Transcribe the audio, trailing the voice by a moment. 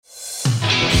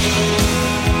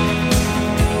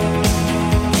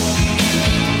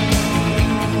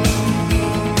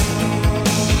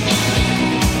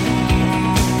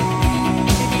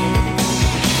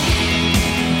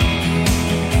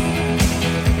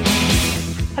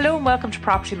Welcome to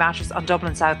Property Matters on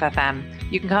Dublin South FM.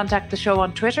 You can contact the show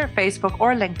on Twitter, Facebook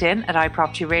or LinkedIn at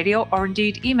iPropertyRadio, or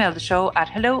indeed email the show at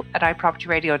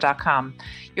hello@iPropertyRadio.com.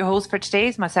 Your host for today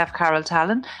is myself, Carol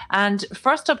Tallon, and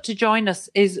first up to join us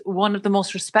is one of the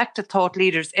most respected thought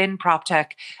leaders in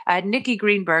PropTech, Nikki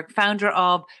Greenberg, founder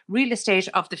of Real Estate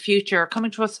of the Future,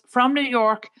 coming to us from New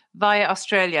York via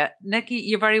Australia. Nikki,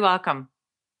 you're very welcome.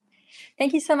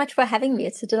 Thank you so much for having me.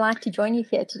 It's a delight to join you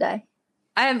here today.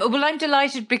 Well, I'm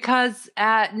delighted because,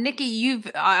 Nikki,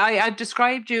 I've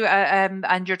described you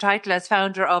and your title as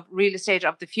founder of Real Estate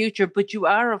of the Future, but you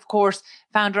are, of course,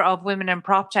 founder of Women in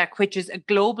PropTech, which is a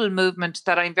global movement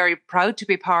that I'm very proud to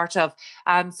be part of.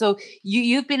 So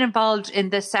you've been involved in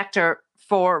this sector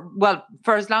for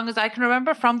as long as I can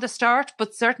remember, from the start,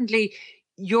 but certainly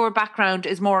your background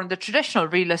is more on the traditional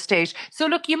real estate. So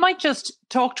look, you might just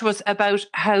talk to us about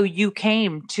how you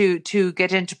came to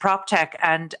get into PropTech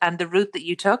and the route that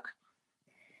you took.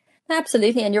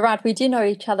 Absolutely. And you're right. We do know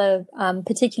each other,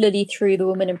 particularly through the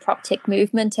Women in PropTech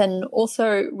movement, and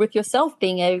also with yourself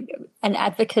being an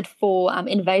advocate for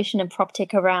innovation in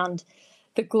PropTech around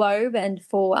the globe and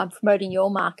for promoting your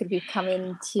market. We've come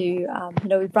into,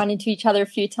 we've run into each other a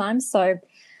few times. So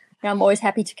I'm always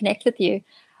happy to connect with you.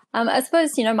 I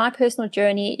suppose, my personal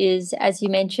journey is, as you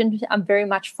mentioned, I'm very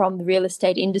much from the real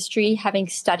estate industry, having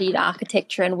studied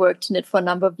architecture and worked in it for a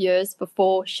number of years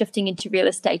before shifting into real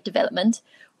estate development,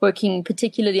 working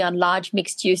particularly on large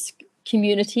mixed-use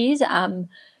communities,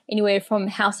 anywhere from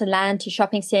house and land to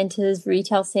shopping centres,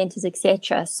 retail centres,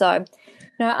 etc. So,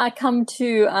 I come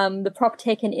to the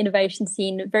PropTech and innovation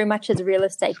scene very much as a real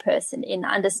estate person, in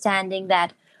understanding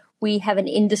that we have an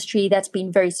industry that's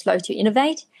been very slow to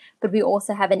innovate, but we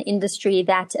also have an industry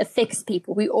that affects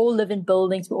people. We all live in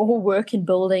buildings. We all work in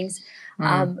buildings.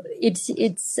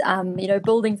 Buildings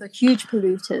are huge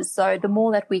polluters. So the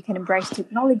more that we can embrace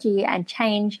technology and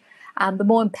change, the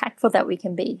more impactful that we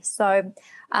can be. So,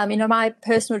 my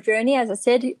personal journey, as I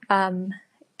said,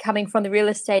 coming from the real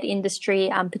estate industry,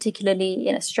 particularly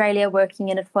in Australia, working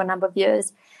in it for a number of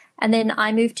years. And then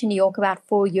I moved to New York about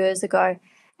 4 years ago.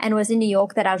 And it was in New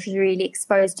York that I was really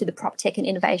exposed to the PropTech and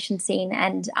innovation scene.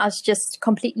 And I was just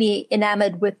completely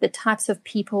enamored with the types of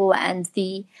people and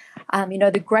the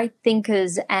great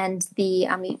thinkers and the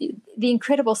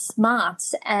incredible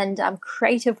smarts and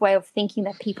creative way of thinking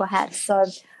that people had. So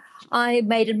I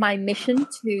made it my mission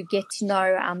to get to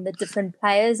know the different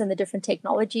players and the different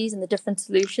technologies and the different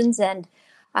solutions, and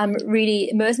really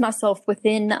immerse myself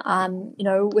within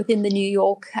the New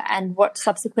York and what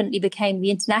subsequently became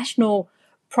the international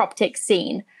PropTech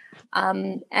scene.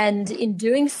 And in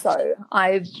doing so,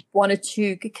 I wanted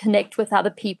to connect with other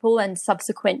people and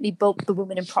subsequently built the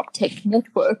Women in PropTech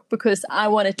network, because I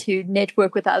wanted to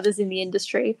network with others in the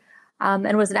industry. And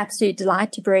it was an absolute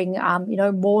delight to bring,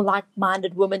 more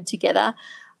like-minded women together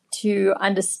to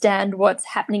understand what's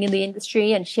happening in the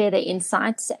industry and share their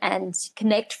insights and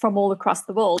connect from all across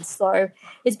the world. So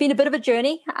it's been a bit of a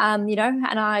journey, and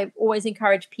I always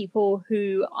encourage people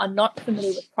who are not familiar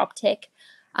with PropTech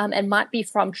and might be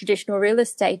from traditional real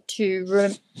estate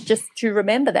to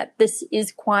remember that this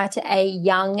is quite a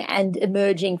young and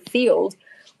emerging field,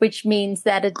 which means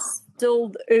that it's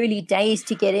still early days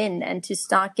to get in and to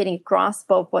start getting a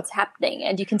grasp of what's happening.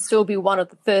 And you can still be one of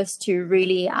the first to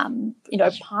really,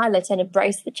 pilot and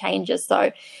embrace the changes.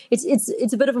 So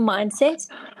it's a bit of a mindset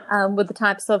with the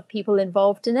types of people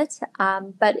involved in it.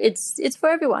 But it's for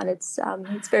everyone. It's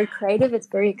very creative. It's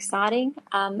very exciting,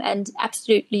 and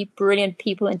absolutely brilliant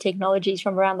people and technologies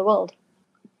from around the world.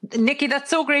 Nikki,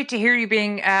 that's so great to hear you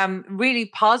being really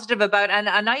positive about, and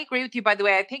I agree with you, by the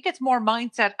way. I think it's more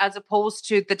mindset as opposed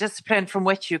to the discipline from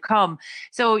which you come.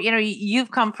 So, you've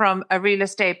come from a real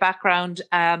estate background,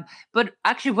 but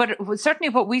actually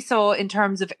what we saw in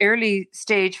terms of early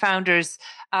stage founders,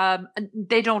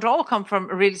 they don't all come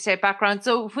from a real estate background.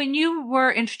 So when you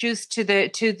were introduced to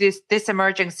this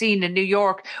emerging scene in New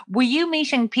York, were you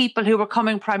meeting people who were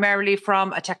coming primarily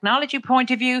from a technology point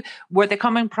of view? Were they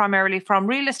coming primarily from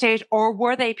real estate, or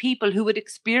were they people who had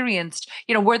experienced,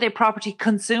 were they property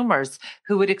consumers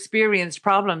who had experienced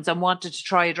problems and wanted to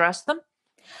try address them?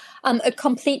 A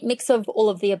complete mix of all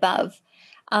of the above.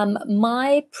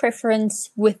 My preference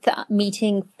with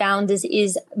meeting founders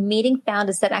is meeting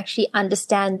founders that actually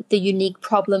understand the unique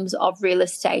problems of real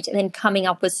estate and then coming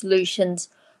up with solutions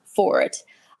for it.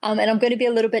 And I'm going to be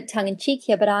a little bit tongue-in-cheek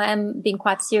here, but I am being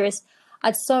quite serious.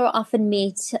 I'd so often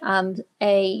meet a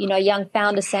young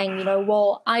founder saying,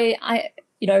 well,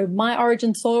 my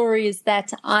origin story is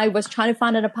that I was trying to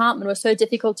find an apartment. It was so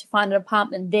difficult to find an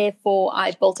apartment. Therefore,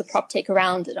 I built a PropTech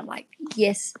around it. I'm like,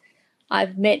 yes,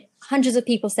 I've met hundreds of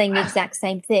people saying the exact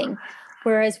same thing.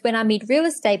 Whereas when I meet real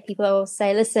estate people, I will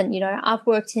say, listen, I've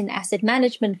worked in asset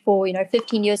management for,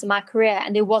 15 years of my career,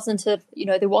 and there wasn't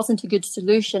a good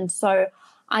solution. So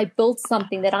I built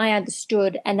something that I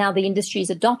understood, and now the industry's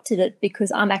adopted it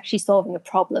because I'm actually solving a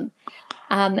problem.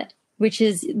 Which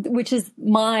is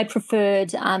my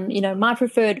preferred, my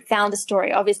preferred founder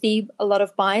story. Obviously, a lot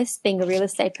of bias being a real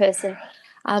estate person.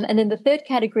 And then the third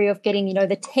category of getting,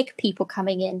 the tech people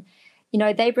coming in,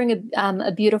 they bring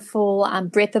a beautiful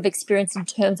breadth of experience in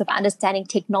terms of understanding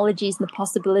technologies and the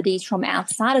possibilities from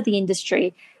outside of the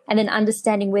industry, and then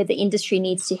understanding where the industry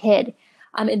needs to head.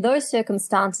 In those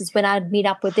circumstances, when I'd meet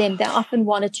up with them, they often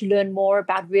wanted to learn more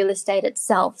about real estate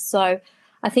itself. So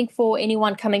I think for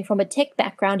anyone coming from a tech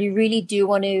background, you really do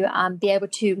want to be able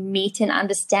to meet and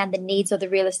understand the needs of the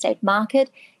real estate market,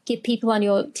 get people on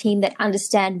your team that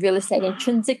understand real estate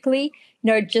intrinsically,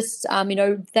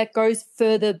 that goes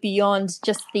further beyond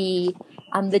just the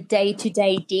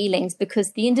day-to-day dealings,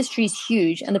 because the industry is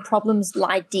huge and the problems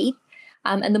lie deep.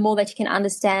 And the more that you can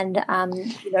understand,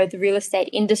 the real estate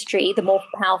industry, the more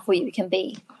powerful you can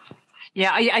be.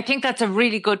 Yeah, I think that's a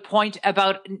really good point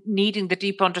about needing the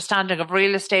deep understanding of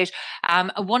real estate.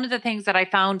 One of the things that I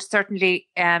found certainly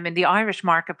in the Irish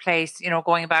marketplace,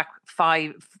 going back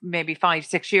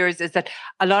 5-6 years, is that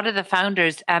a lot of the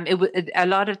founders, a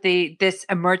lot of this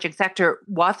emerging sector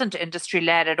wasn't industry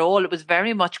led at all. It was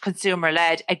very much consumer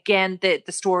led. Again, the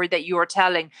story that you were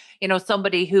telling,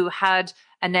 somebody who had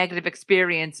a negative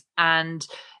experience and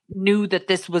knew that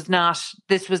this was not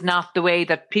the way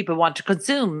that people want to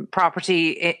consume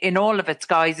property in all of its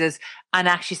guises, and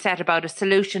actually set about a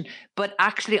solution. But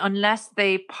actually, unless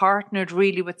they partnered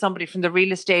really with somebody from the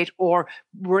real estate or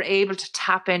were able to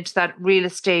tap into that real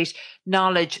estate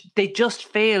knowledge, they just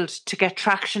failed to get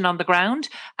traction on the ground.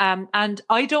 And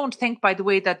I don't think, by the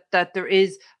way, that there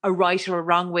is a right or a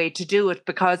wrong way to do it,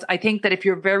 because I think that if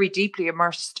you're very deeply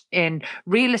immersed in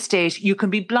real estate, you can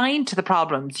be blind to the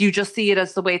problems. You just see it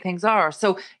as the way things are.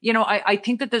 So, I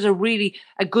think that there's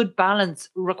a good balance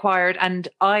required. And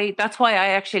that's why I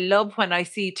actually love when I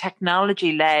see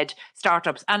technology-led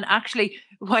startups. And actually,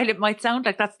 while it might sound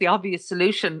like that's the obvious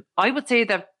solution, I would say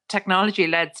that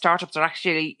technology-led startups are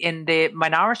actually in the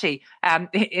minority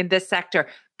in this sector.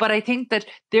 But I think that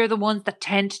they're the ones that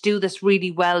tend to do this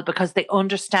really well because they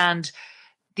understand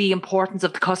the importance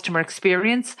of the customer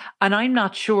experience. And I'm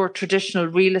not sure traditional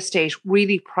real estate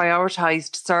really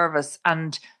prioritized service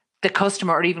and the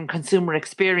customer or even consumer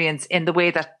experience in the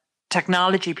way that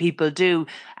technology people do.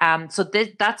 So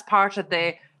that's part of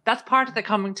the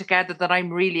coming together that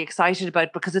I'm really excited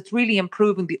about, because it's really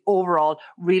improving the overall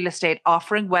real estate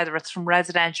offering, whether it's from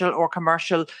residential or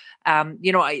commercial.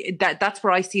 That's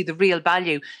where I see the real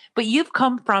value. But you've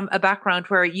come from a background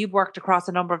where you've worked across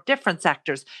a number of different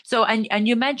sectors. So, and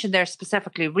you mentioned there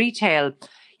specifically retail.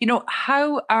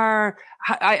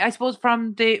 I suppose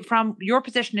from your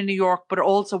position in New York, but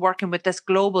also working with this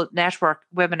global network,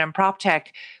 Women in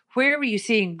PropTech, where are you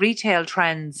seeing retail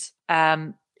trends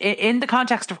in the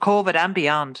context of COVID and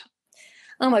beyond?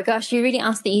 Oh my gosh, you really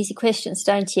ask the easy questions,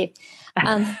 don't you?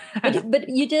 But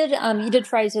you did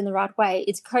phrase it in the right way.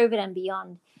 It's COVID and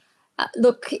beyond.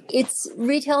 Look,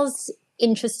 retail's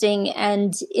interesting,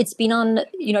 and it's been on,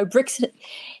 bricks.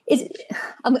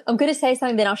 I'm going to say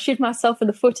something, then I'll shoot myself in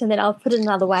the foot, and then I'll put it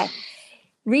another way.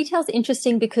 Retail's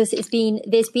interesting because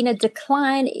there's been a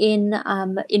decline in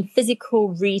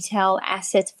physical retail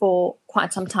assets for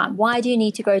quite some time. Why do you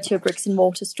need to go to a bricks and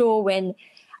mortar store when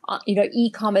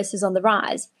e-commerce is on the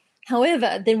rise?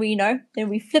 However, then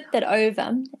we flip that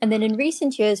over, and then in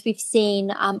recent years we've seen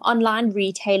online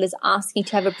retailers asking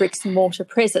to have a bricks and mortar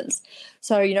presence.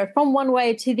 So from one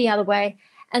way to the other way,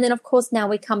 and then of course now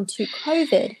we come to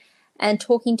COVID, and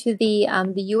talking to the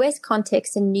US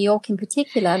context in New York in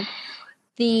particular.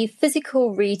 The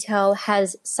physical retail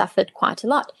has suffered quite a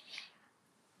lot.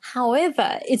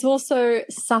 However, it's also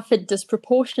suffered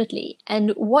disproportionately.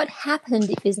 And what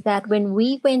happened is that when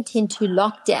we went into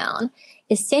lockdown,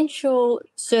 essential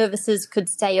services could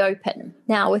stay open.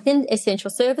 Now, within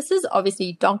essential services,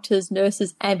 obviously doctors,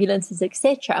 nurses, ambulances,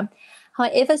 etc.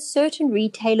 However, certain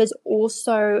retailers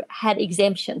also had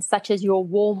exemptions, such as your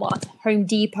Walmart, Home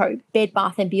Depot, Bed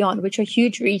Bath & Beyond, which are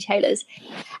huge retailers.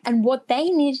 And what they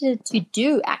needed to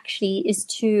do actually is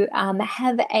to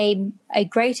have a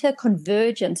greater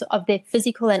convergence of their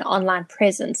physical and online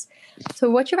presence.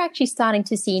 So what you're actually starting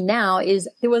to see now is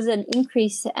there was an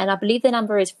increase, and I believe the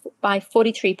number is by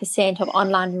 43% of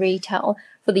online retail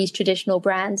for these traditional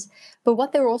brands. But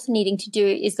what they're also needing to do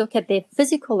is look at their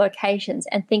physical locations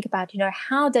and think about,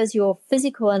 how does your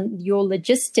physical and your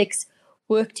logistics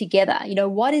work together?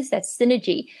 What is that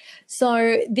synergy?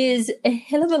 So there's a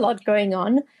hell of a lot going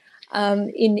on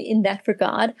in that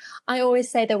regard. I always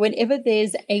say that whenever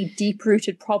there's a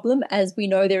deep-rooted problem, as we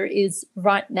know there is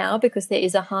right now, because there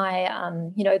is a high,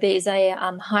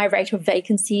 high rate of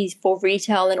vacancies for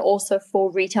retail and also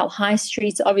for retail high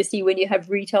streets. Obviously, when you have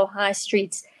retail high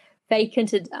streets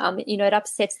vacant, it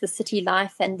upsets the city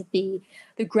life and the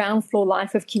ground floor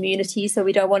life of communities. So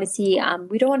we don't want to see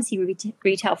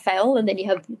retail fail. And then you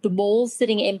have the malls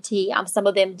sitting empty. Some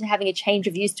of them having a change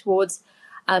of use towards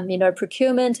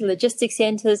procurement, logistics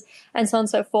centers, and so on and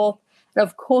so forth. And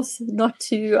of course, not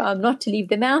to leave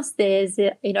them out, there's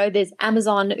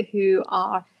Amazon, who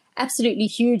are absolutely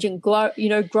huge and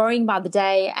growing by the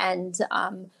day, and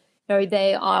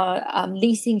they are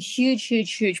leasing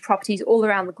huge properties all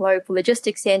around the globe for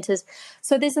logistics centers.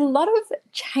 So there's a lot of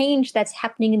change that's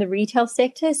happening in the retail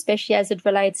sector, especially as it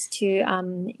relates to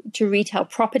retail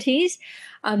properties.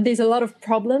 There's a lot of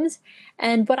problems.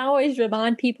 And what I always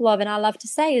remind people of, and I love to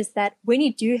say, is that when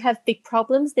you do have big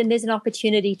problems, then there's an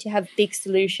opportunity to have big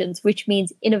solutions, which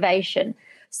means innovation.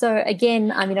 So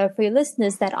again, for your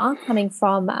listeners that are coming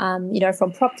from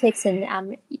Proptechs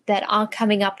and that are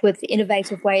coming up with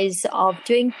innovative ways of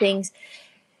doing things,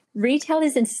 retail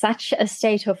is in such a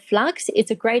state of flux. It's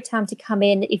a great time to come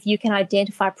in if you can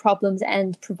identify problems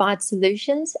and provide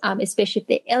solutions, especially if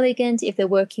they're elegant, if they're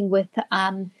working with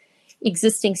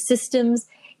existing systems,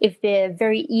 if they're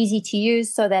very easy to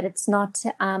use so that it's not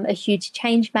a huge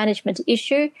change management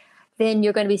issue, then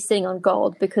you're going to be sitting on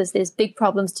gold because there's big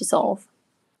problems to solve.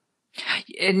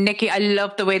 Nikki, I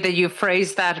love the way that you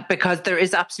phrased that, because there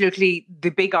is absolutely the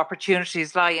big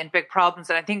opportunities lie in big problems.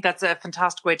 And I think that's a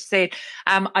fantastic way to say it.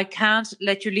 I can't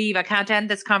let you leave. I can't end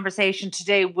this conversation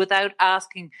today without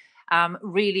asking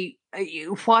really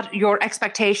what your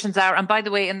expectations are. And by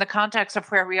the way, in the context of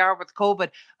where we are with COVID,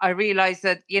 I realize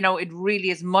that, it really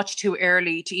is much too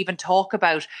early to even talk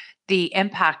about the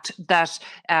impact that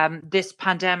this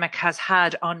pandemic has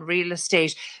had on real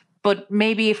estate. But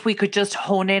maybe if we could just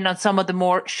hone in on some of the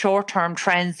more short-term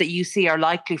trends that you see are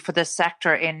likely for this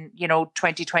sector in,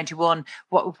 2021,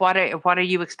 what are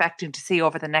you expecting to see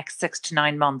over the next 6 to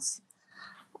 9 months?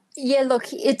 Yeah,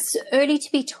 look, it's early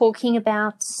to be talking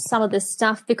about some of this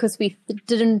stuff because we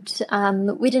didn't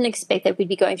expect that we'd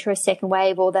be going through a second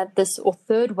wave or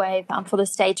third wave for the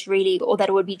States really, or that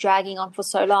it would be dragging on for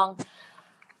so long.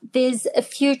 There's a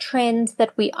few trends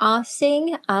that we are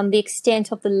seeing. The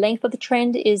extent of the length of the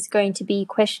trend is going to be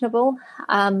questionable.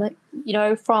 From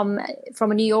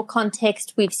a New York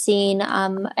context, we've seen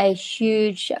a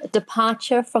huge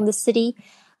departure from the city.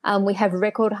 We have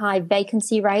record high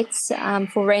vacancy rates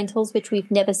for rentals, which we've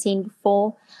never seen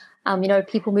before.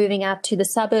 People moving out to the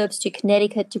suburbs, to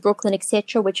Connecticut, to Brooklyn,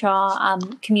 etc., which are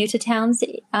commuter towns,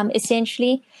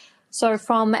 essentially. So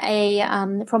from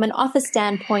an office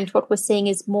standpoint, what we're seeing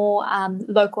is more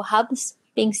local hubs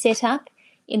being set up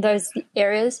in those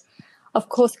areas. Of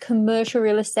course, commercial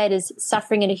real estate is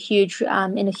suffering in a huge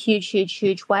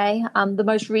way. The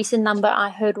most recent number I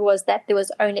heard was that there was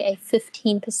only a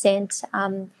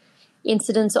 15%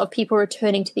 incidence of people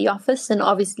returning to the office, and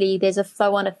obviously there's a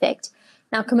flow-on effect.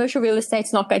 Now, commercial real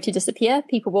estate's not going to disappear.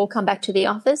 People will come back to the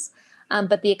office.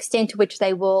 But the extent to which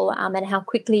they will and how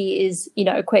quickly is,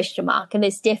 a question mark. And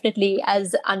there's definitely,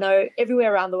 as I know,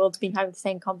 everywhere around the world has been having the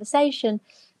same conversation,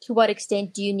 to what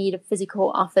extent do you need a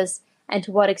physical office and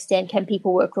to what extent can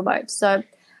people work remote? So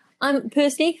I'm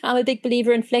a big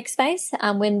believer in flex space.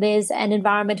 When there's an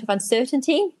environment of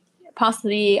uncertainty, pass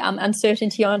the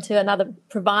uncertainty on to another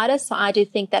provider. So I do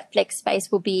think that flex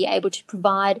space will be able to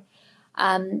provide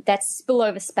that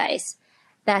spillover space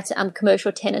that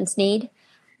commercial tenants need.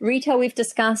 Retail, we've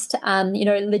discussed,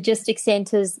 logistics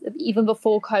centers, even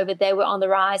before COVID, they were on the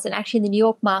rise. And actually in the New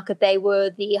York market, they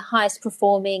were the highest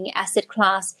performing asset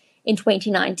class in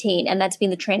 2019. And that's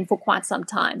been the trend for quite some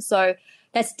time. So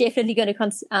that's definitely going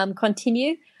to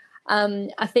continue.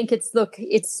 I think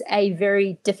it's a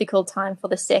very difficult time for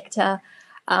the sector.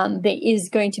 There is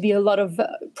going to be a lot of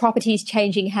properties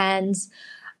changing hands.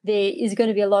 There is going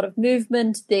to be a lot of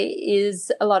movement. There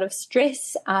is a lot of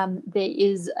stress. There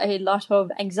is a lot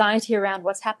of anxiety around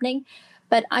what's happening.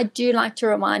 But I do like to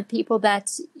remind people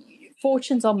that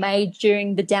fortunes are made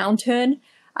during the downturn.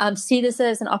 See this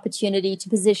as an opportunity to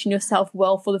position yourself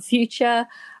well for the future.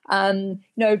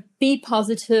 Be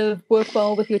positive, work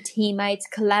well with your teammates,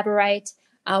 collaborate.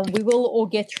 We will all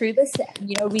get through this.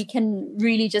 We can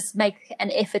really just make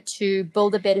an effort to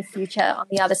build a better future on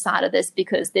the other side of this,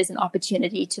 because there's an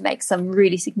opportunity to make some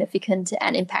really significant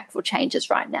and impactful changes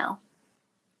right now.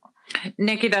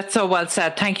 Nikki, that's so well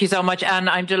said. Thank you so much. And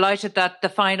I'm delighted that the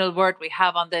final word we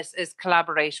have on this is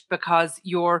collaborate, because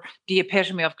you're the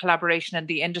epitome of collaboration in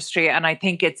the industry. And I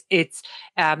think it's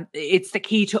the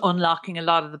key to unlocking a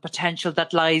lot of the potential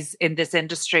that lies in this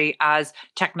industry as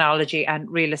technology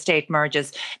and real estate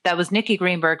merges. That was Nikki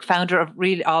Greenberg, founder of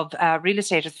Real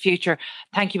Estate as the Future.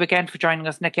 Thank you again for joining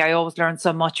us, Nikki. I always learn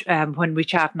so much when we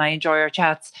chat, and I enjoy our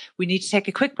chats. We need to take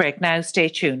a quick break now. Stay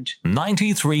tuned.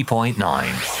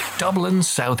 93.9 Dublin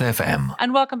South FM.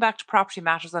 And welcome back to Property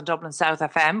Matters on Dublin South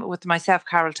FM with myself,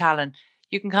 Carol Tallon.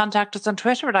 You can contact us on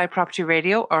Twitter at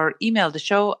iPropertyRadio or email the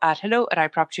show at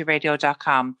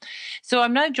hello@iPropertyRadio.com. So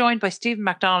I'm now joined by Stephen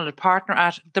MacDonald, partner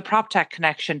at the Proptech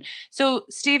Connection. So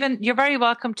Stephen, you're very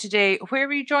welcome today. Where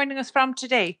are you joining us from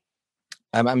today?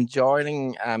 I'm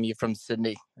joining you from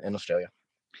Sydney in Australia.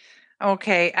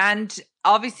 Okay, and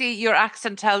obviously your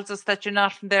accent tells us that you're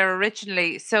not from there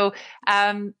originally. So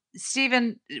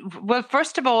Stephen, well,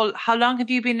 first of all, how long have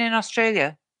you been in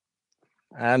Australia?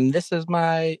 This is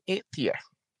my 8th year.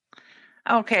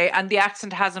 Okay, and the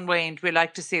accent hasn't waned. We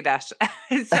like to see that.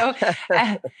 So,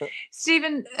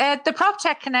 Stephen, the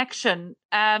Proptech Connection,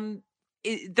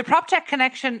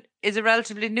 is a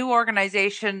relatively new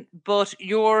organisation, but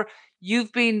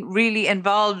you've been really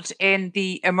involved in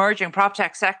the emerging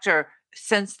PropTech sector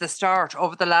since the start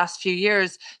over the last few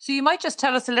years. So you might just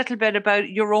tell us a little bit about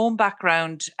your own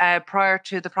background prior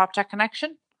to the Proptech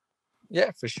Connection.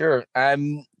 Yeah, for sure.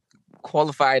 I'm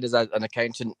qualified as an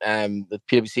accountant with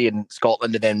PwC in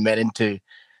Scotland, and then went into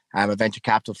a venture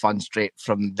capital fund straight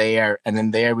from there. And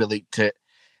then there we looked at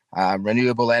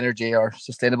renewable energy or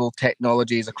sustainable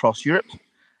technologies across Europe.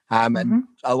 And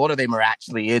a lot of them are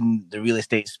actually in the real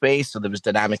estate space. So there was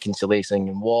dynamic insulating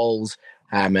in walls,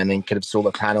 and then kind of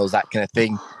solar panels, that kind of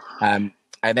thing. I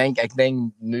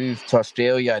then moved to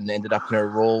Australia and ended up in a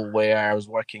role where I was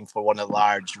working for one of the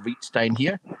large REITs down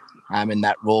here. And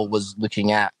that role was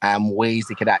looking at ways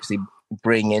they could actually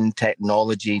bring in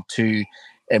technology to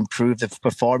improve the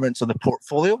performance of the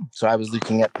portfolio. So I was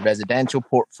looking at the residential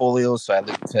portfolio. So I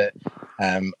looked at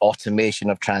automation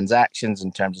of transactions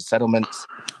in terms of settlements.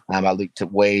 I looked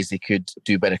at ways they could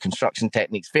do better construction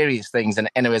techniques, various things. And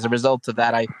anyway, as a result of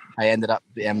that, I ended up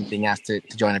being asked to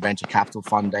join a venture capital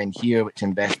fund down here, which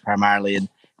invests primarily in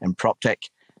PropTech.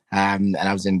 And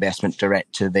I was investment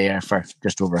director there for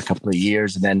just over a couple of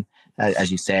years. And then,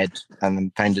 as you said,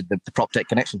 founded the PropTech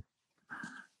Connection.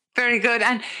 Very good.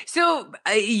 And so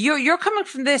you're coming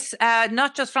from this,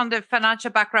 not just from the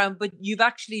financial background, but you've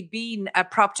actually been a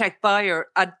PropTech buyer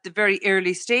at the very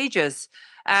early stages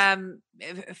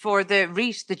for the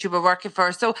REIT that you were working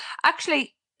for. So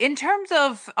actually, in terms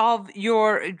of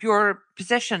your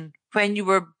position when you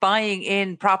were buying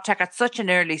in PropTech at such an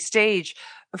early stage,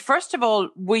 first of all,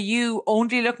 were you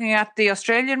only looking at the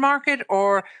Australian market,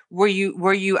 or were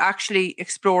you actually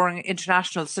exploring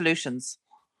international solutions?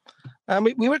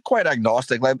 We were quite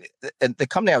agnostic. Like the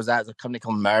company I was at is a company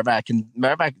called Mirvac, and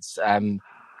Mirvac's,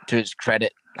 to its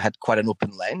credit, had quite an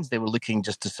open lens. They were looking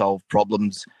just to solve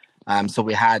problems. So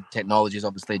we had technologies,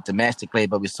 obviously, domestically,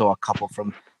 but we saw a couple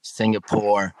from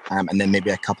Singapore, and then maybe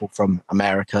a couple from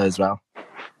America as well.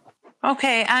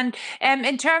 Okay, and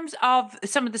in terms of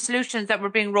some of the solutions that were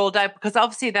being rolled out, because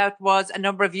obviously that was a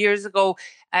number of years ago,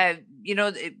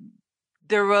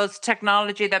 there was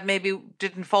technology that maybe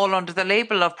didn't fall under the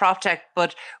label of PropTech,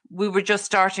 but we were just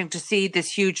starting to see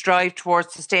this huge drive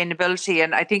towards sustainability.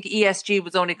 And I think ESG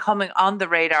was only coming on the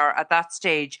radar at that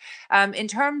stage. In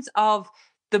terms of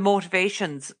the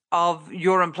motivations of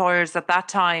your employers at that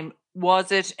time,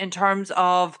 was it in terms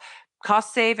of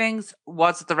cost savings?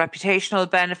 Was it the reputational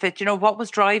benefit? What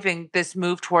was driving this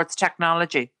move towards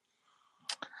technology?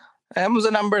 It was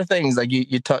a number of things. Like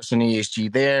you touched on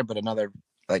ESG there, but another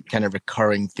kind of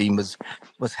recurring theme was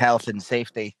health and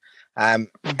safety. And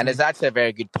it's actually a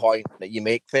very good point that you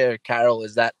make there, Carol,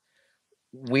 is that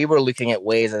we were looking at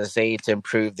ways, as I say, to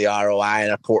improve the ROI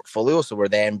in our portfolio. So we're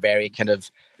then very kind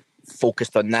of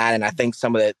focused on that. And I think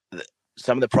some of the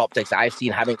PropTechs I've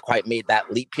seen haven't quite made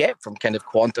that leap yet from kind of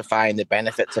quantifying the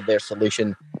benefits of their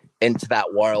solution into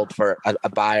that world for a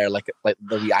buyer like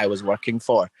the I was working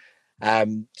for.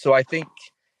 So I think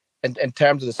in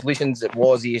terms of the solutions, it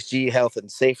was ESG, health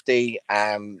and safety.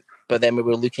 but then we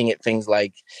were looking at things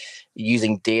like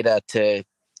using data to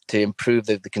improve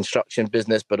the construction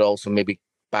business, but also maybe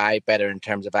buy better in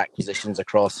terms of acquisitions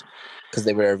across, because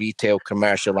they were a retail,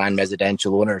 commercial and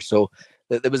residential owner. So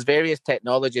there was various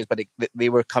technologies, but they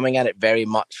were coming at it very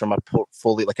much from a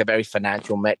portfolio, like a very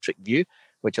financial metric view,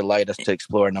 which allowed us to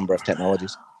explore a number of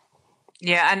technologies.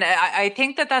 Yeah, and I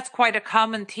think that that's quite a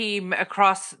common theme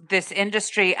across this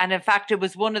industry. And in fact, it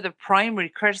was one of the primary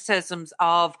criticisms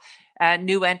of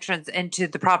new entrants into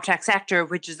the PropTech sector,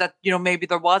 which is that, maybe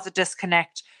there was a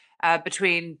disconnect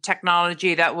between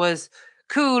technology that was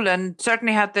cool and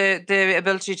certainly had the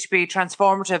ability to be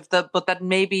transformative, but that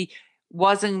maybe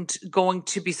wasn't going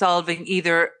to be solving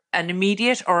either an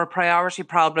immediate or a priority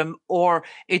problem, or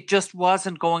it just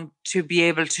wasn't going to be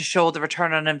able to show the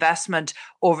return on investment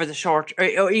over the short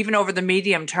or even over the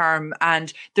medium term.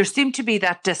 And there seemed to be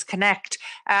that disconnect.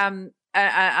 And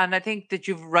I think that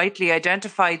you've rightly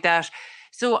identified that.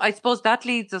 So I suppose that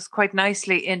leads us quite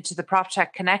nicely into the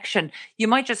PropTech Connection. You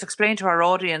might just explain to our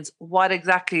audience what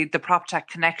exactly the PropTech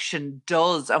Connection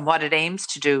does and what it aims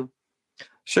to do.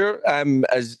 Sure.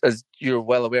 As you're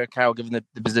well aware, Carol, given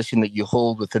the position that you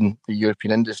hold within the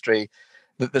European industry,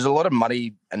 there's a lot of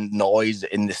money and noise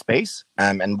in the space.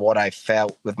 And what I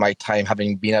felt with my time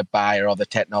having been a buyer of the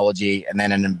technology and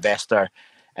then an investor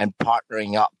and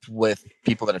partnering up with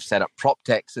people that have set up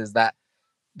PropTechs is that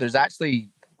there's actually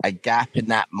a gap in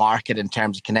that market in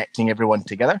terms of connecting everyone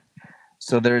together.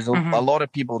 So there's a lot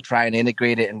of people trying to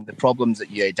integrate it, and the problems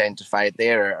that you identified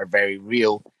there are very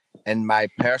real. And my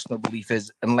personal belief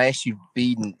is, unless you've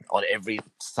been on every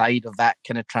side of that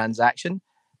kind of transaction,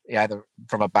 either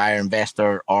from a buyer,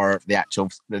 investor, or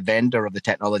the vendor of the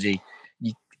technology,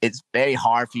 it's very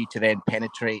hard for you to then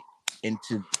penetrate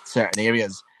into certain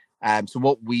areas. So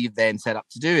what we've then set up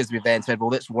to do is we've then said,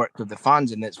 well, let's work with the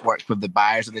funds and let's work with the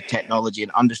buyers of the technology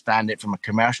and understand it from a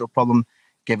commercial problem,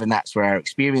 given that's where our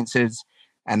experience is.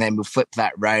 And then we'll flip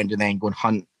that round and then go and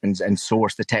hunt and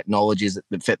source the technologies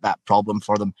that fit that problem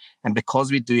for them. And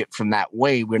because we do it from that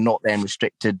way, we're not then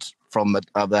restricted from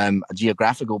a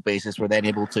geographical basis. We're then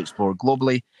able to explore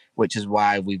globally, which is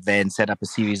why we've then set up a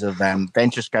series of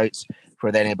venture scouts who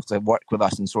are then able to work with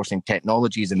us in sourcing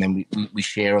technologies. And then we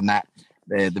share on that,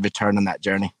 the return on that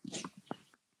journey.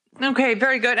 Okay,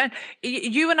 very good. And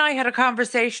you and I had a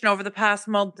conversation over the past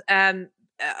month, and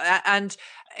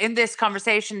in this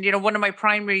conversation, one of my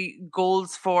primary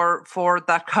goals for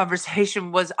that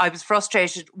conversation was I was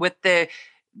frustrated with the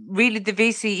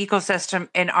VC ecosystem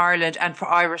in Ireland and for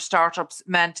Irish startups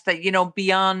meant that,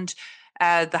 beyond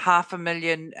the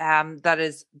 500,000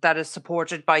 that is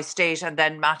supported by state and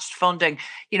then matched funding,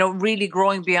 really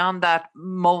growing beyond that,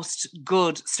 most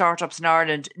good startups in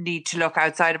Ireland need to look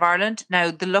outside of Ireland. Now,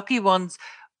 the lucky ones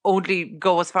only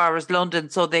go as far as London,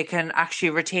 so they can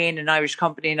actually retain an Irish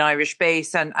company, an Irish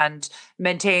base, and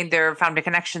maintain their family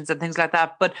connections and things like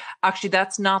that. But actually,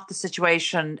 that's not the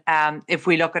situation if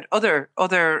we look at other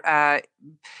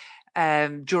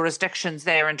jurisdictions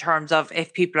there, in terms of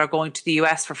if people are going to the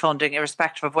US for funding,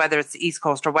 irrespective of whether it's the East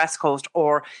Coast or West Coast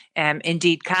or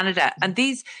indeed Canada. And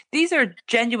these are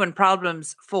genuine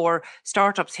problems for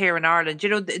startups here in Ireland.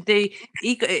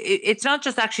 It's not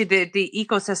just actually the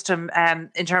ecosystem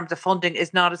in terms of funding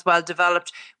is not as well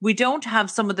developed. We don't have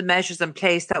some of the measures in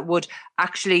place that would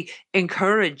actually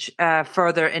encourage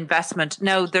further investment.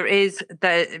 Now, there is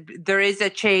a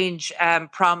change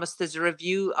promised. There's a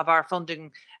review of our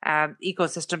funding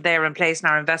ecosystem there in place in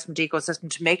our investment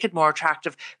ecosystem to make it more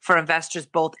attractive for investors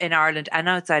both in Ireland and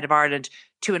outside of Ireland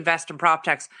to invest in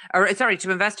PropTechs,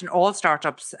 to invest in all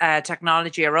startups,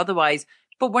 technology or otherwise.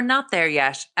 But we're not there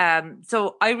yet.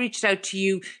 So I reached out to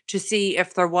you to see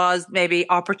if there was maybe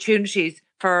opportunities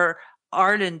for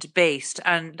Ireland-based.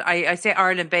 And I say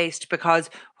Ireland-based because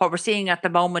what we're seeing at the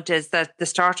moment is that the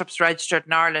startups registered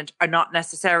in Ireland are not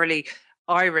necessarily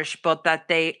Irish, but that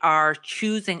they are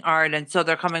choosing Ireland. So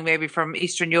they're coming maybe from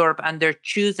Eastern Europe and they're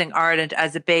choosing Ireland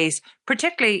as a base,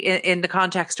 particularly in the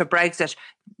context of Brexit.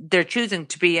 They're choosing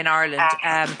to be in Ireland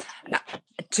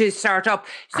to start up.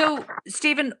 So,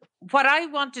 Stephen, what I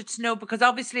wanted to know, because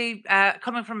obviously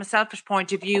coming from a selfish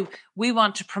point of view, we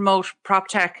want to promote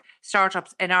PropTech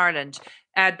startups in Ireland.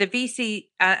 The VC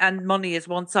and money is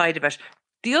one side of it.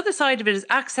 The other side of it is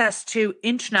access to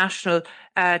international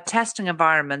testing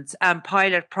environments and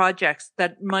pilot projects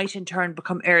that might in turn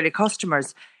become early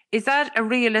customers. Is that a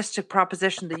realistic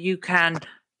proposition that you can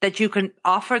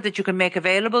offer, that you can make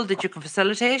available, that you can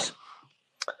facilitate?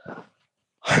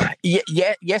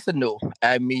 Yeah, yes and no.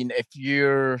 I mean, if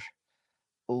you're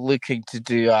looking to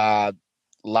do a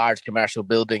large commercial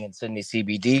building in Sydney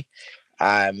CBD,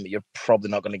 you're probably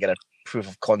not going to get a proof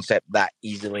of concept that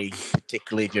easily,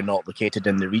 particularly if you're not located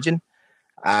in the region.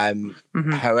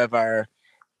 However,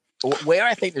 where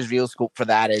I think there's real scope for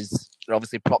that is,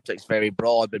 obviously Proptech's very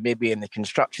broad, but maybe in the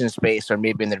construction space or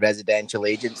maybe in the residential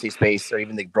agency space or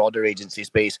even the broader agency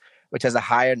space, which has a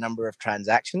higher number of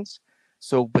transactions.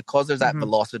 So because there's that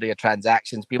velocity of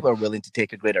transactions, people are willing to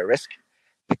take a greater risk,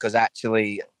 because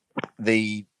actually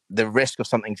the risk of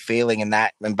something failing in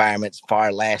that environment is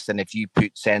far less than if you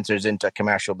put sensors into a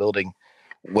commercial building,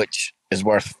 which is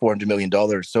worth $400 million.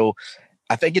 So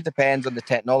I think it depends on the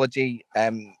technology,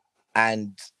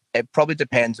 and it probably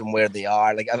depends on where they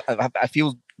are. Like I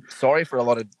feel sorry for a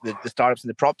lot of the startups in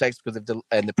the PropTechs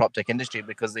in the PropTech industry,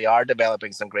 because they are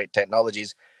developing some great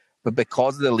technologies, but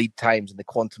because of the lead times and the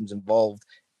quantums involved,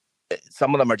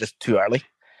 some of them are just too early.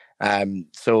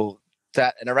 So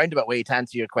that, in a roundabout way, to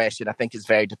answer your question, I think it's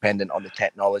very dependent on the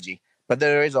technology, but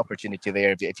there is opportunity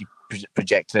there if you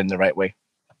project it in the right way.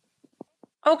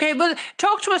 Okay, well,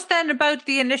 talk to us then about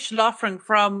the initial offering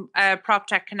from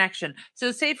PropTech Connection.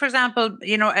 So say, for example,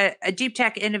 a deep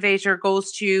tech innovator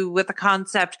goes to you with a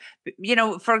concept.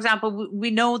 For example, we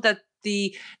know that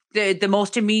the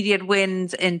most immediate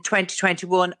wins in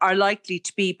 2021 are likely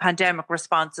to be pandemic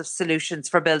responsive solutions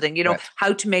for building, right.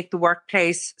 How to make the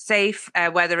workplace safe,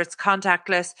 whether it's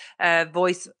contactless,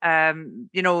 voice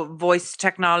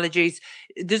technologies.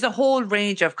 There's a whole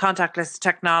range of contactless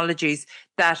technologies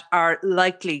that are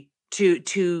likely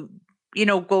to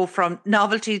go from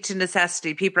novelty to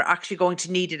necessity. People are actually going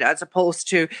to need it, as opposed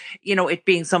to, it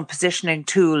being some positioning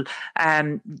tool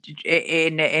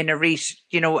in a REIT,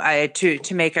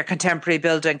 to make a contemporary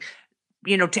building,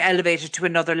 to elevate it to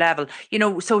another level.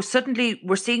 So suddenly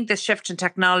we're seeing this shift in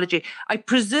technology. I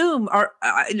presume, or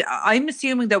I'm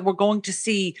assuming that we're going to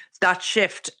see that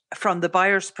shift from the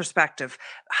buyer's perspective.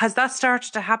 Has that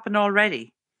started to happen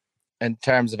already? In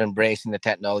terms of embracing the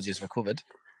technologies for COVID?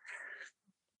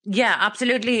 Yeah,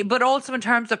 absolutely. But also in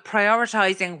terms of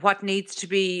prioritizing what needs to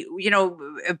be,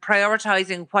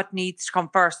 prioritizing what needs to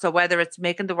come first. So whether it's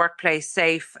making the workplace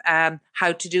safe,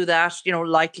 how to do that,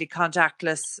 likely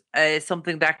contactless,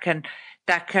 something that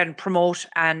can promote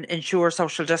and ensure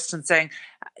social distancing,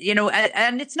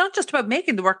 and it's not just about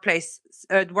making the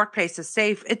workplaces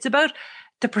safe. It's about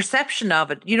the perception of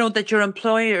it, that your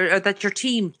employer or that your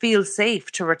team feels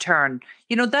safe to return.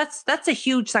 That's a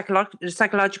huge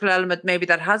psychological element maybe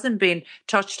that hasn't been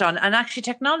touched on. And actually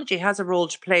technology has a role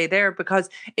to play there, because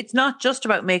it's not just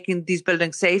about making these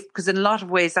buildings safe, because in a lot of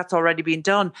ways that's already been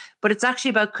done, but it's actually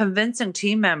about convincing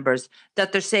team members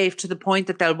that they're safe to the point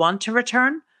that they'll want to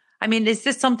return. I mean, is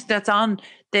this something that's on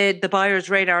the buyer's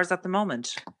radars at the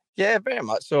moment? Yeah, very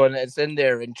much so, and it's in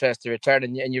their interest to return.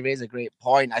 And you raise a great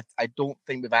point. I don't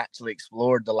think we've actually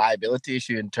explored the liability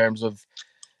issue in terms of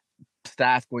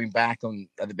staff going back on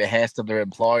at the behest of their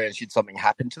employer and should something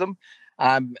happen to them.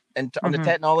 And on the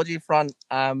technology front,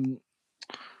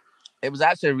 it was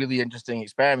actually a really interesting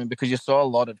experiment, because you saw a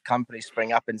lot of companies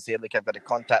spring up and say, look, I've got a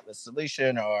contactless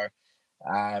solution, or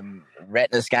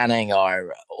retina scanning,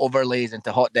 or overlays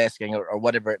into hot desking, or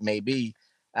whatever it may be.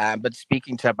 But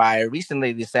speaking to a buyer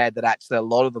recently, they said that actually a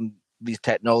lot of these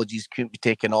technologies couldn't be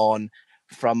taken on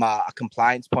from a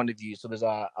compliance point of view. So there's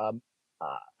a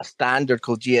standard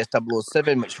called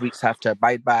GS007, which REITs have to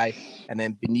abide by. And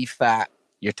then beneath that,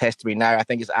 your testimony now, I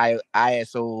think it's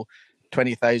ISO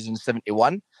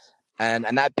 20071.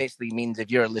 And that basically means if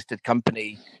you're a listed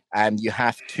company, you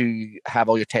have to have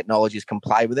all your technologies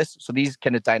comply with this. So these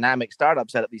kind of dynamic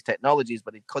startups set up these technologies,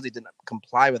 but because they didn't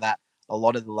comply with that, a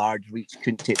lot of the large REITs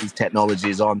couldn't take these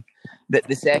technologies on.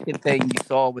 The second thing you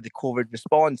saw with the COVID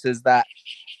response is that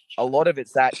a lot of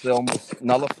it's actually almost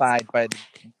nullified by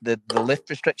the lift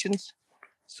restrictions.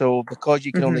 So because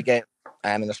you can only get,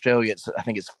 in Australia, I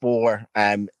think it's 4,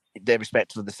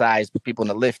 irrespective of the size, but people in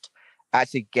the lift,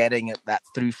 actually getting that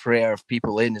through flare of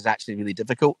people in is actually really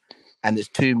difficult. And there's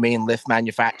 2 main lift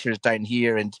manufacturers down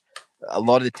here, and a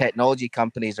lot of the technology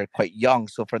companies are quite young.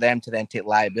 So for them to then take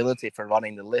liability for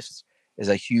running the lifts is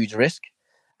a huge risk.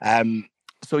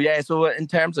 So in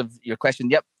terms of your question,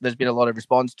 yep, there's been a lot of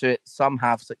response to it. Some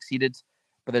have succeeded,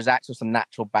 but there's actually some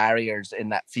natural barriers in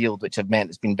that field which have meant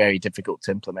it's been very difficult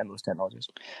to implement those technologies.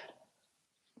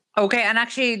 Okay, and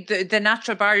actually the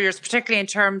natural barriers, particularly in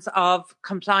terms of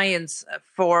compliance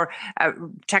for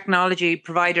technology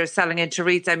providers selling into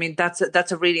REITs, I mean, that's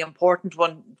a really important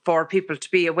one for people to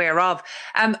be aware of.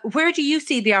 Where do you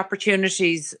see the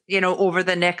opportunities, over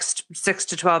the next 6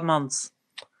 to 12 months?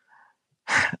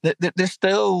 There's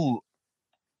still,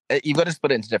 you've got to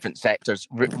split it into different sectors.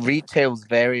 Retail's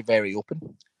very, very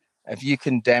open. If you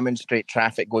can demonstrate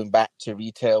traffic going back to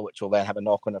retail, which will then have a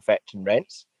knock-on effect in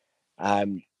rents,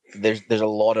 There's a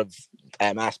lot of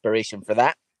aspiration for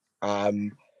that.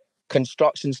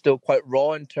 Construction's still quite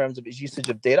raw in terms of its usage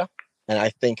of data, and I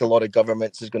think a lot of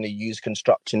governments is going to use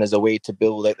construction as a way to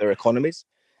build out their economies.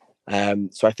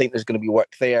 So I think there's going to be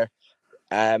work there.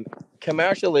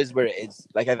 Commercial is where it is.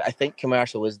 Like I think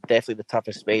commercial is definitely the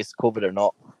toughest space, COVID or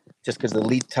not, just because the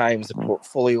lead times, the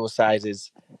portfolio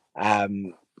sizes.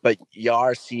 But you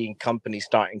are seeing companies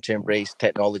starting to embrace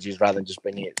technologies rather than just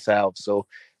bringing it itself. So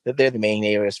they're the main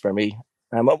areas for me.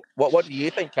 What do you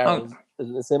think, Carol? Is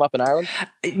it the same up in Ireland?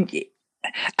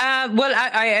 Well,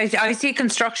 I see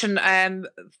construction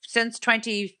since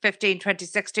 2015,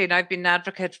 2016. I've been an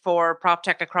advocate for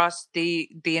PropTech across the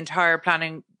entire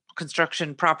planning,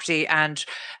 construction, property, and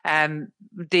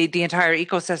the entire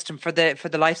ecosystem for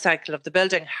the life cycle of the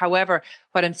building. However,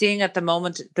 what I'm seeing at the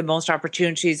moment, the most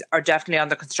opportunities are definitely on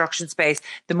the construction space.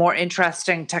 The more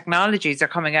interesting technologies are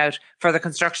coming out for the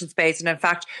construction space. And in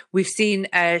fact, we've seen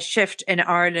a shift in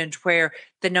Ireland where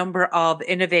the number of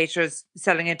innovators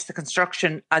selling into the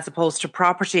construction as opposed to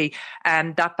property,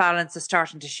 that balance is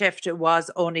starting to shift. It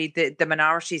was only the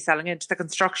minority selling into the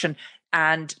construction,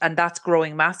 and that's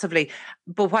growing massively.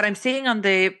 But what I'm seeing on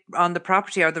the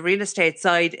property or the real estate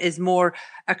side is more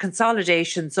a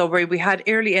consolidation. So where we had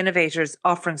early innovators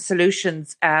offering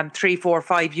solutions 3, 4,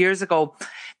 5 years ago,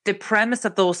 the premise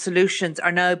of those solutions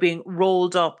are now being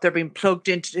rolled up. They're being plugged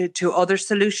into other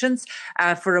solutions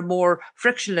for a more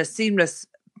frictionless, seamless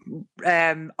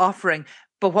offering.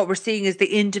 But what we're seeing is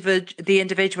the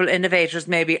individual innovators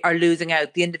maybe are losing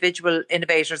out. The individual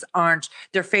innovators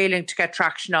they're failing to get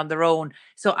traction on their own.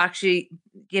 So actually,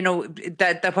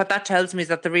 that what that tells me is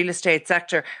that the real estate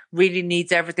sector really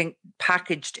needs everything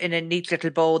packaged in a neat little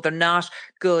bow. They're not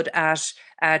good at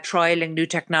trialing new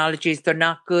technologies. They're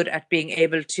not good at being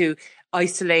able to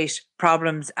isolate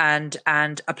problems and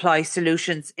apply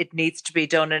solutions. It needs to be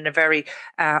done in a very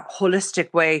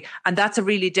holistic way. And that's a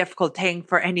really difficult thing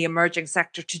for any emerging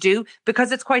sector to do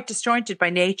because it's quite disjointed by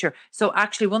nature. So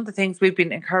actually one of the things we've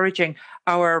been encouraging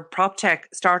our PropTech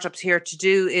startups here to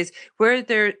do is where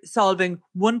they're solving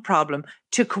one problem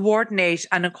to coordinate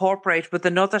and incorporate with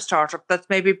another startup that's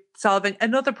maybe solving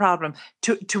another problem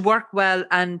to work well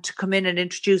and to come in and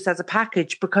introduce as a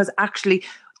package, because actually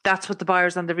that's what the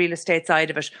buyers on the real estate side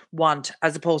of it want,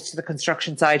 as opposed to the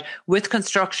construction side. With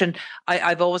construction,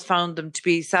 I've always found them to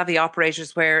be savvy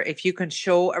operators where if you can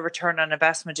show a return on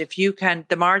investment,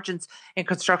 the margins in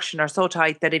construction are so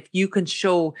tight that if you can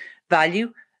show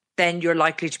value, then you're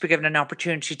likely to be given an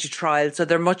opportunity to trial. So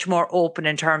they're much more open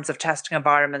in terms of testing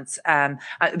environments.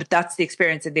 That's the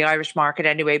experience in the Irish market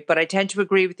anyway. But I tend to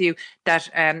agree with you that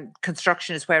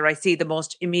construction is where I see the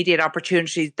most immediate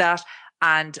opportunities,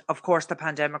 and of course the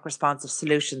pandemic responsive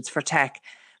solutions for tech.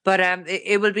 But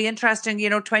it will be interesting.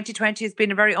 2020 has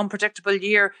been a very unpredictable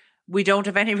year. We don't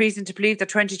have any reason to believe that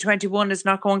 2021 is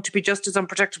not going to be just as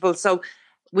unpredictable. So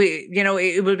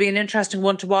it will be an interesting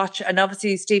one to watch. And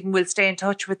obviously, Stephen, will stay in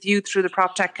touch with you through the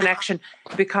PropTech Connection,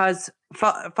 because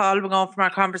following on from our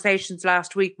conversations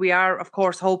last week, we are, of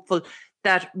course, hopeful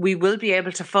that we will be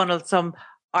able to funnel some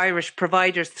Irish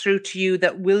providers through to you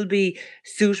that will be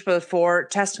suitable for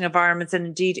testing environments and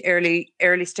indeed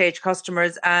early stage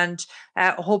customers, and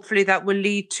hopefully that will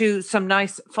lead to some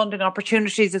nice funding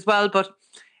opportunities as well. But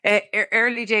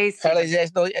early days.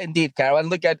 Yes, no, indeed, Carol. And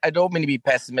look, I don't mean to be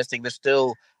pessimistic. There's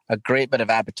still a great bit of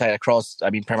appetite across,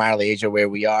 primarily Asia where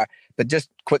we are. But just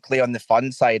quickly on the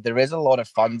fund side, there is a lot of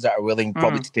funds that are willing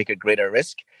probably to take a greater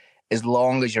risk, as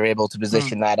long as you're able to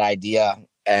position that idea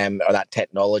or that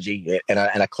technology in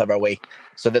a clever way,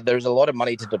 so that there's a lot of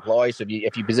money to deploy. So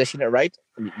if you position it right,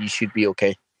 you should be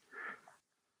okay.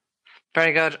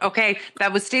 Very good. Okay,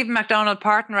 that was Stephen MacDonald,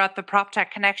 partner at the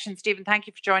PropTech Connection. Stephen, thank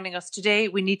you for joining us today.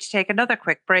 We need to take another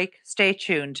quick break. Stay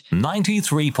tuned.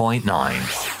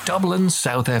 93.9 Dublin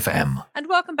South FM. And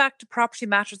welcome back to Property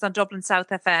Matters on Dublin South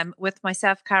FM with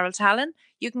myself, Carol Tallon.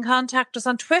 You can contact us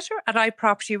on Twitter at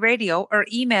iPropertyRadio or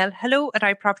email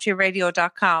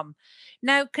hello@iPropertyRadio.com.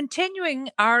 Now,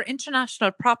 continuing our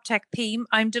international PropTech theme,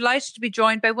 I'm delighted to be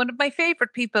joined by one of my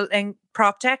favourite people in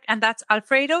PropTech, and that's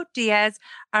Alfredo Diaz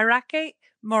Araque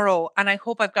Moro. And I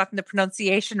hope I've gotten the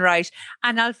pronunciation right.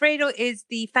 And Alfredo is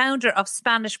the founder of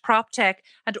Spanish PropTech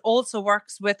and also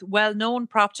works with well-known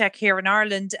PropTech here in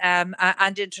Ireland and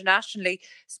internationally,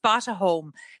 Spata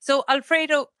Home. So,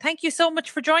 Alfredo, thank you so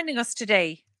much for joining us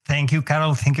today. Thank you,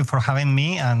 Carol. Thank you for having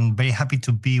me. I'm very happy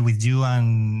to be with you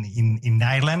and in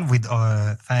Ireland with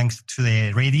thanks to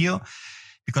the radio.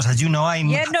 Because as you know,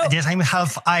 I'm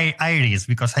half Irish,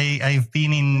 because I've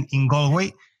been in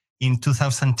Galway in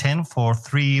 2010 for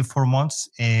 3-4 months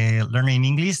learning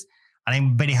English. And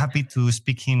I'm very happy to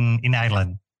speak in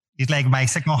Ireland. It's like my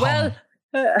second home.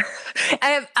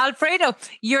 Alfredo,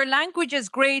 your language is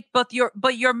great, but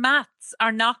your maths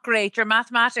are not great. Your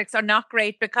mathematics are not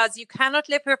great because you cannot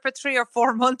live here for 3 or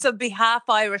 4 months and be half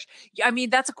Irish. I mean,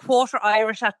 that's a quarter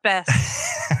Irish at best.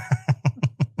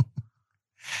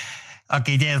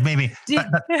 Okay, yes, maybe.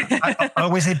 But I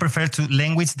always I prefer to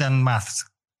language than maths.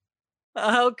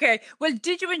 Okay. Well,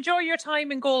 did you enjoy your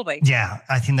time in Galway? Yeah,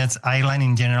 I think that's Ireland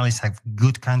in general is a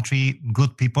good country,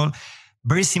 good people,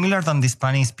 very similar than the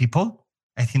Spanish people.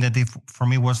 I think that for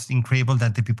me was incredible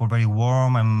that the people very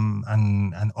warm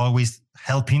and always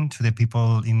helping to the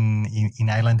people in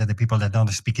Ireland, that the people that don't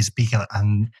speak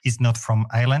and is not from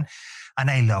Ireland. And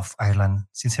I love Ireland,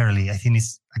 sincerely. I think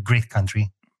it's a great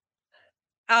country.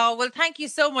 Oh, well, thank you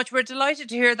so much. We're delighted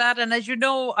to hear that. And as you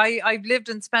know, I've lived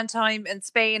and spent time in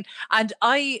Spain, and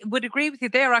I would agree with you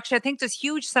there. Actually, I think there's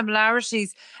huge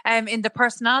similarities in the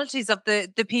personalities of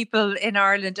the people in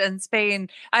Ireland and Spain.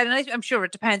 And I'm sure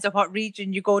it depends on what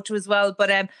region you go to as well. But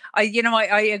I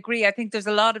agree. I think there's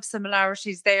a lot of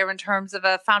similarities there in terms of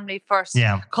a family first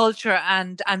culture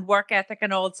and work ethic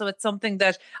and all. So it's something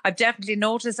that I've definitely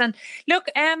noticed. And look,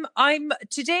 I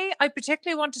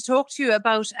particularly want to talk to you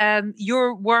about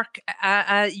your work.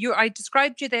 I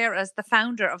described you there as the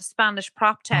founder of Spanish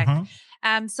Proptech.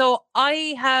 So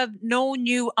I have known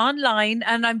you online,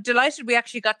 and I'm delighted we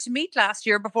actually got to meet last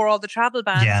year before all the travel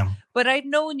bans. Yeah. But I've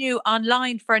known you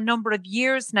online for a number of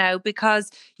years now because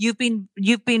you've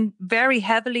been very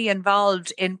heavily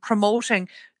involved in promoting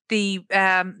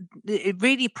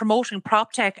really promoting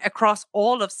PropTech across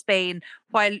all of Spain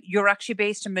while you're actually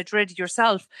based in Madrid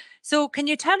yourself. So can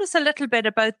you tell us a little bit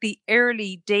about the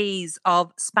early days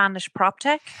of Spanish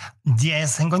PropTech?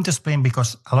 Yes, I'm going to explain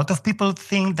because a lot of people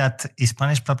think that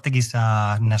Spanish PropTech is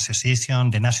an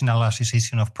association, the National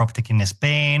Association of PropTech in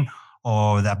Spain,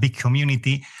 or the big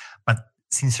community. But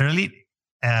sincerely,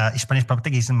 Spanish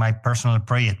PropTech is my personal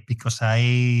project because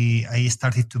I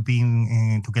started to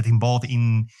get involved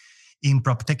in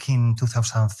PropTech in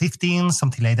 2015,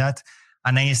 something like that,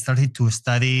 and I started to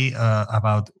study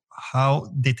about how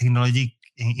the technology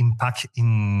impact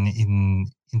in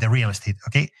the real estate.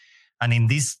 Okay, and in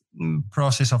this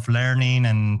process of learning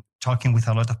and talking with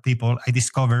a lot of people, I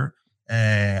discovered,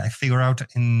 I figured out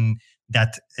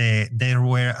that there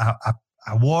were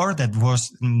a word that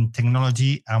was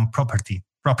technology and property.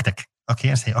 PropTech. Okay,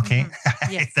 I say, okay,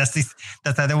 yes.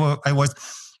 that's what I was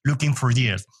looking for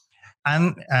years.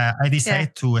 And I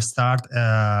decided to start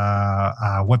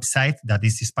a website that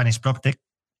is Spanish PropTech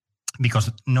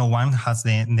because no one has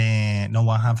the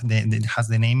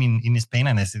name in Spain,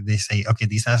 and they say, okay,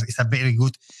 this is a very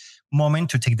good moment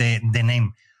to take the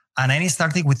name. And I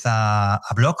started with a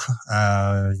blog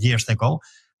years ago,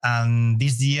 and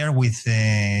this year, with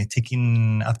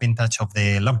taking advantage of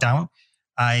the lockdown,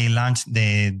 I launched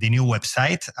the new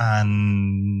website,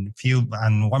 and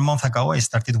 1 month ago, I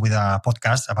started with a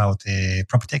podcast about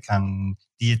PropTech and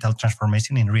digital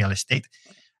transformation in real estate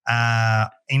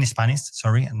in Spanish.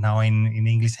 Sorry, now in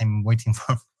English, I'm waiting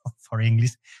for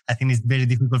English. I think it's very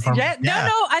difficult for me.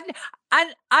 No,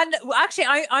 and actually,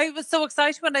 I was so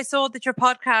excited when I saw that your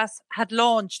podcast had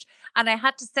launched. And I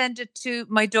had to send it to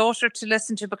my daughter to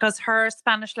listen to because her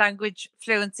Spanish language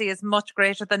fluency is much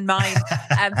greater than mine.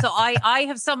 So I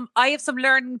have some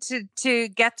learning to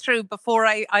get through before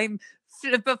I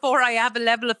have a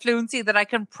level of fluency that I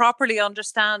can properly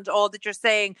understand all that you're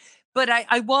saying. But I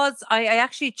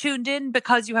actually tuned in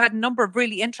because you had a number of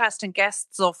really interesting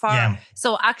guests so far. Yeah.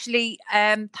 So actually,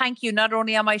 thank you. Not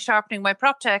only am I sharpening my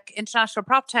international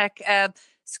PropTech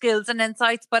skills and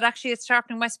insights, but actually it's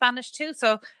sharpening my Spanish too.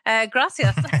 So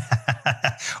gracias.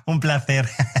 Un placer.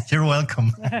 You're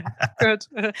welcome. Good.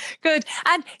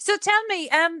 And so tell me,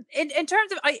 in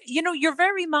terms of, you're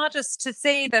very modest to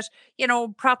say that,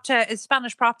 PropTech,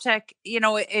 Spanish PropTech,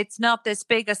 it's not this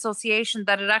big association,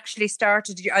 that it actually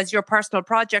started as your personal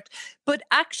project. But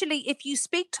actually, if you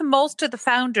speak to most of the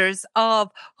founders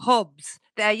of hubs,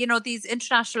 these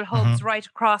international hubs right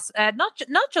across,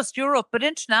 not just Europe, but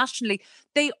internationally,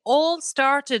 they all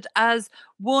started as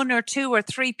 1 or 2 or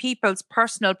 3 people's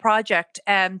personal project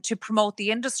to promote the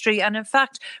industry. And in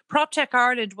fact, PropTech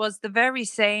Ireland was the very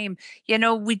same.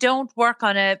 We don't work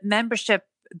on a membership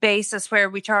basis where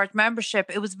we charge membership.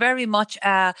 It was very much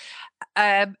an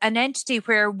entity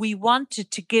where we wanted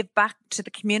to give back to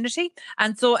the community.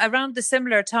 And so around the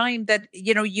similar time that,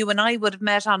 you and I would have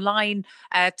met online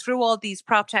through all these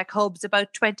PropTech hubs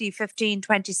about 2015,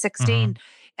 2016,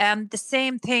 the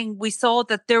same thing, we saw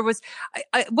that there was,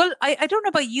 I don't know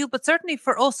about you, but certainly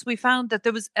for us, we found that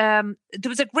there was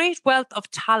a great wealth of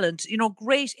talent,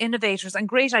 great innovators and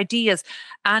great ideas.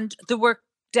 And there were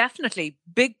definitely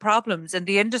big problems in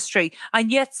the industry.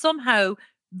 And yet somehow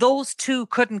those two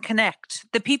couldn't connect.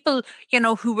 The people,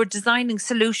 who were designing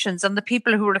solutions and the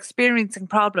people who were experiencing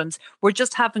problems were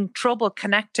just having trouble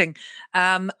connecting.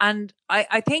 And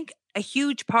I think a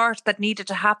huge part that needed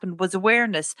to happen was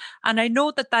awareness. And I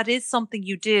know that is something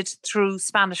you did through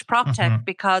Spanish Proptech,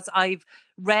 because I've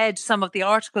read some of the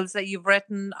articles that you've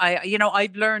written.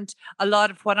 I've learned a lot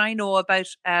of what I know about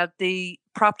the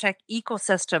Proptech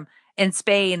ecosystem in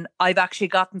Spain. I've actually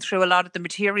gotten through a lot of the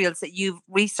materials that you've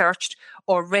researched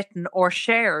or written or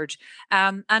shared.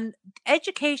 And the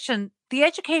education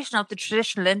of the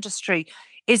traditional industry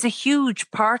is a huge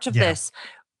part of this.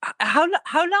 How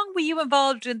long were you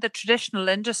involved in the traditional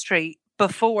industry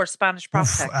before Spanish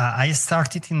Proptech? I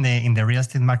started in the real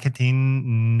estate market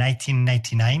in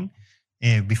 1999.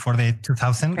 Before the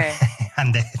 2000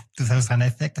 and the 2000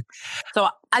 effect. So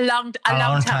a long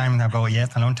time ago, yes,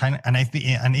 a long time. And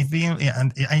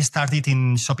I started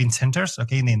in shopping centers,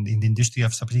 in the industry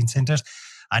of shopping centers.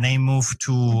 And I moved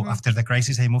to, after the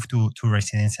crisis, I moved to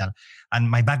residential. And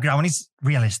my background is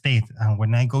real estate. And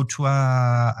when I go to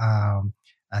a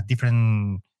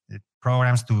different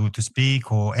programs to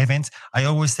speak or events, I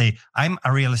always say, I'm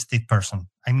a real estate person.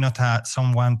 I'm not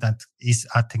someone that is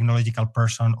a technological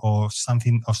person or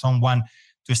something, or someone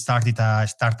to start a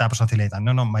startup or something like that.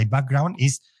 No, my background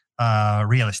is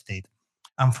real estate.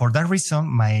 And for that reason,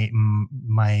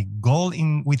 my goal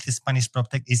with the Spanish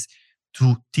Proptech is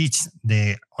to teach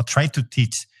try to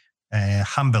teach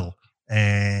humble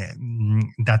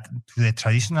that to the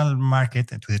traditional market,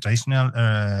 to the traditional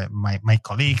my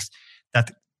colleagues,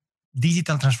 that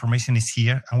digital transformation is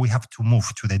here and we have to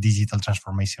move to the digital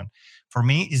transformation. For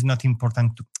me, it's not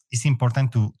important. It's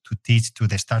important to teach to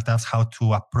the startups how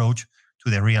to approach to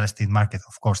the real estate market.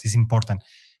 Of course, it's important,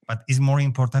 but it's more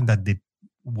important that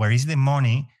where is the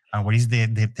money and where is the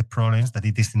problems that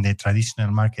it is in the traditional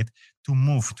market to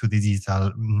move to the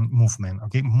digital movement.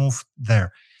 Move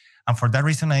there. And for that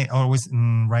reason, I always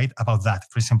write about that.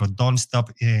 For example, don't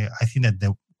stop. I think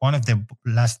that one of the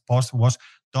last posts was,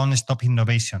 don't stop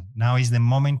innovation. Now is the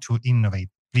moment to innovate.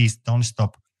 Please don't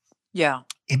stop. Yeah.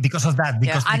 Because of that,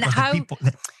 because the people,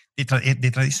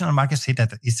 the traditional market say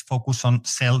that it's focused on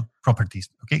sell properties,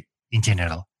 in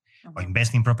general, or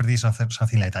invest in properties or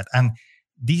something like that. And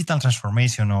digital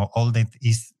transformation or all that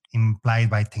is implied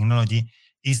by technology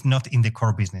is not in the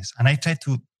core business. And I try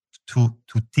to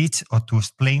teach or to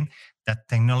explain that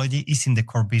technology is in the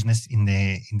core business in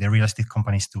the real estate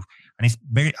companies too, and it's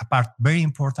very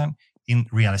important in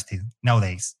real estate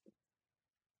nowadays.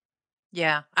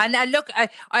 Yeah. And look,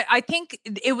 I think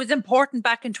it was important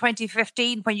back in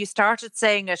 2015 when you started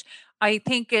saying it. I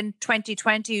think in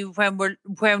 2020, when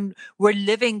we're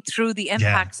living through the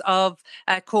impacts of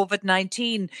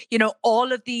COVID-19,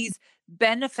 all of these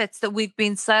benefits that we've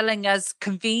been selling as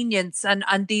convenience and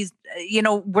these,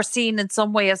 we're seen in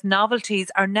some way as novelties,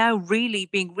 are now really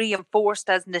being reinforced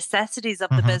as necessities of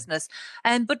the business.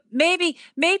 But maybe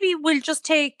we'll just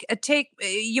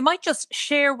you might just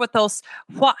share with us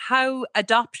how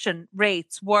adoption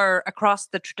rates were across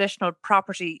the traditional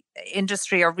property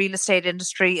industry or real estate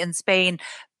industry in Spain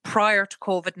prior to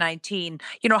COVID-19.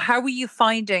 How were you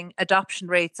finding adoption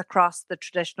rates across the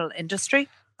traditional industry?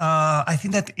 I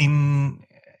think that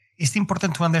it's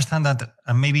important to understand that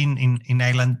maybe in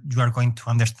Ireland you are going to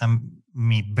understand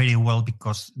me very well,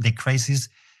 because the crisis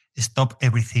stopped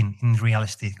everything in real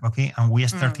estate, and we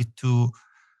started to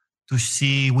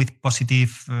see with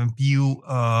positive view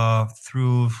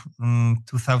through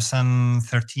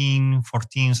 2013,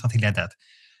 14, something like that.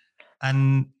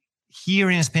 And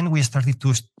here in Spain we started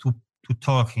to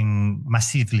talk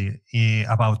massively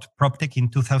about Proptech in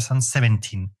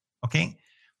 2017,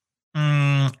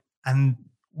 and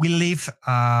we live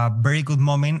a very good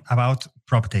moment about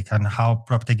Proptech and how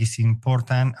Proptech is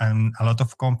important, and a lot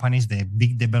of companies, the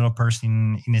big developers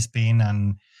in Spain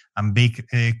and big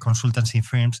consultancy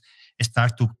firms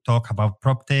start to talk about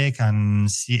Proptech and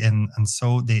see and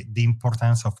so the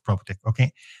importance of Proptech.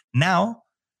 Now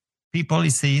people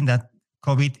is saying that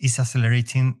COVID is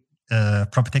accelerating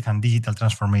Proptech and digital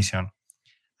transformation,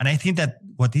 and I think that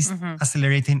what is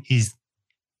accelerating is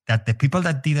that the people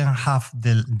that didn't have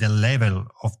the level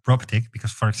of Proptech,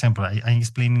 because, for example, I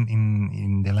explained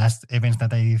in the last events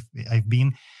that I've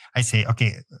been, I say,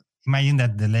 imagine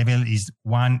that the level is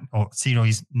 1 or 0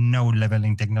 is no level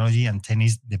in technology, and 10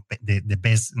 is the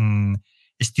best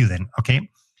student.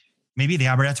 Maybe the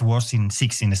average was in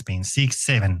 6 in Spain, 6,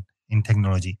 7 in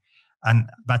technology,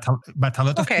 but a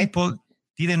lot of people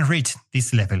didn't reach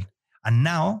this level, and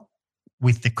now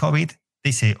with the COVID,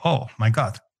 they say, oh my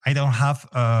God, I don't have,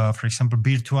 for example,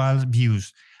 virtual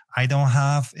views. I don't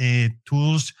have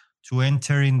tools to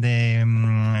enter in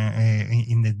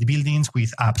the buildings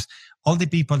with apps. All the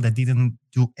people that didn't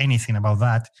do anything about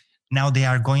that, now they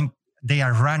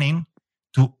are running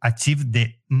to achieve the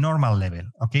normal level.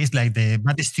 Okay, it's like the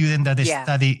bad student that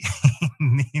study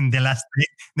in the last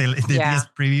the days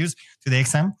previous to the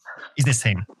exam is the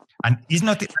same, and it's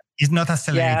not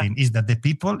accelerating. Is that the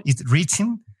people is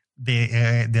reaching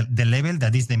the level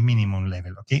that is the minimum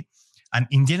level. Okay, and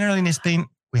in general in Spain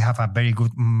we have a very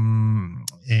good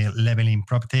level in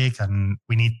PropTech, and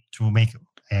we need to make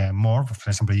more. For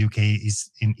example, UK is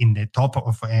in the top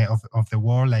of the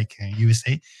world, like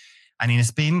USA, and in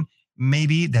Spain,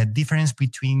 maybe the difference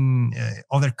between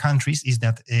other countries is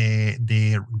that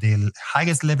the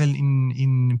highest level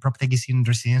in PropTech is in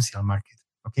residential market.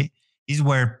 Okay, is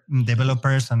where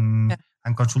developers and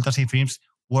consultancy firms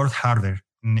work harder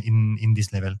in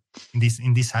this level,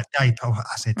 in this type of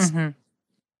assets. Mm-hmm.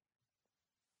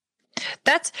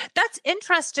 That's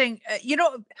interesting.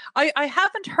 I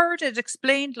haven't heard it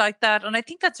explained like that. And I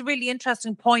think that's a really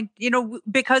interesting point,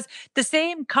 because the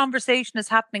same conversation is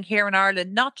happening here in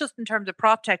Ireland, not just in terms of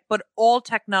PropTech, but all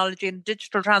technology and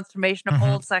digital transformation of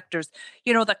all sectors.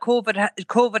 That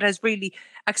COVID has really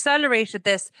accelerated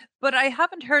this. But I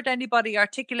haven't heard anybody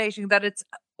articulating that it's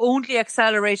only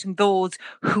accelerating those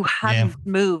who hadn't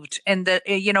moved in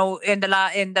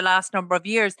the last number of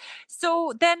years.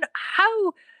 So then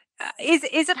how... Is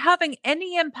it having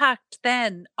any impact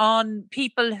then on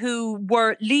people who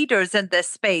were leaders in this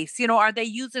space? Are they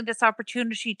using this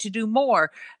opportunity to do more,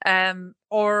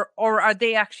 or are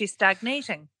they actually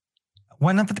stagnating?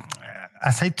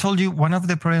 As I told you, one of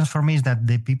the problems for me is that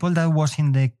the people that was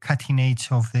in the cutting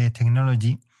edge of the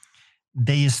technology,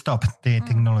 they stopped the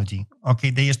technology.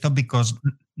 Okay, they stopped because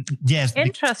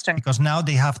interesting. Because now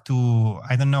they have to.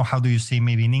 I don't know how do you say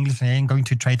maybe in English. I'm going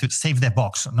to try to save the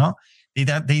box. No. They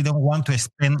don't want to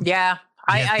spend.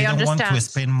 I don't want to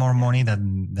spend more money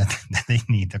than they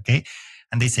need. Okay,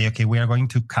 and they say, okay, we are going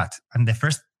to cut. And the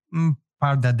first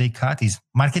part that they cut is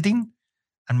marketing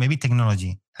and maybe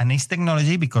technology. And it's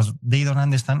technology because they don't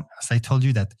understand, as I told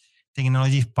you, that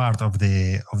technology is part of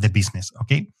the business.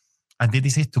 Okay, and they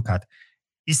decide to cut.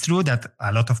 It's true that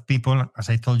a lot of people, as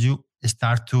I told you,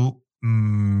 start to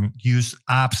use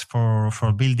apps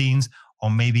for buildings. Or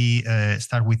maybe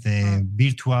start with the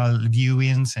virtual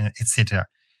viewings, etc.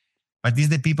 But these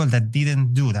are the people that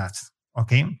didn't do that.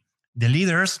 Okay, the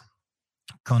leaders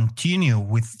continue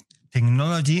with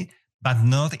technology, but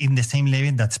not in the same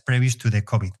level that's previous to the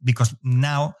COVID, because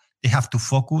now they have to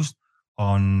focus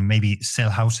on maybe sell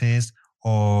houses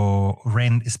or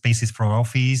rent spaces for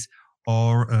office,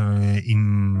 or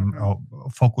or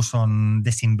focus on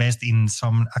disinvest in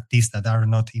some activities that are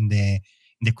not in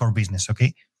the core business.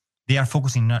 Okay. They are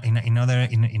focusing in other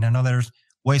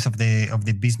ways of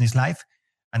the business life,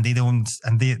 and they don't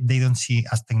see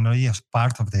as technology as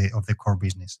part of the core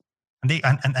business.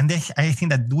 I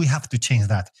think that we have to change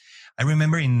that. I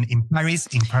remember in Paris,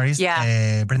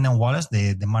 Brendan Wallace,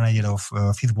 the manager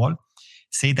of Fifth Wall,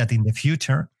 said that in the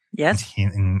future,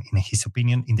 in his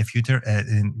opinion, in the future,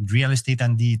 real estate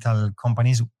and digital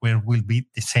companies will be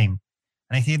the same.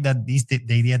 And I think that is the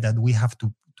idea that we have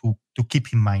to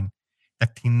keep in mind.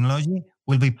 That technology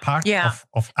will be part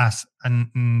of us,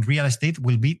 and real estate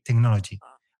will be technology.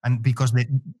 And because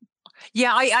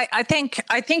I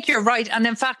think you're right. And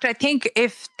in fact, I think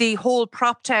if the whole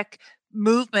PropTech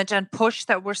movement and push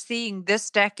that we're seeing this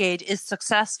decade is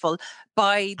successful,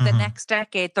 by the next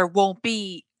decade there won't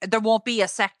be a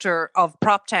sector of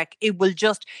PropTech.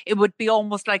 It would be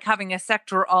almost like having a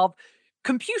sector of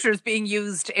computers being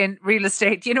used in real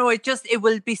estate. It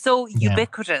will be so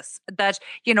ubiquitous that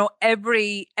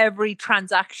every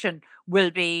transaction will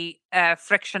be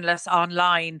frictionless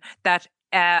online, that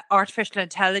artificial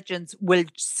intelligence will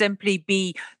simply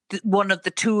be one of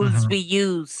the tools we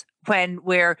use when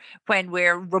we're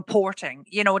reporting.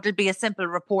 It'll be a simple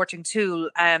reporting tool.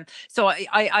 So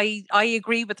I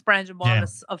agree with Brendan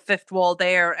Wallace of Fifth Wall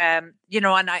there. And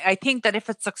I think that if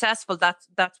it's successful,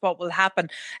 that's what will happen.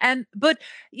 But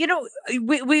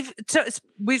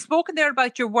we've spoken there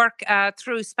about your work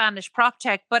through Spanish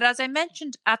PropTech, but as I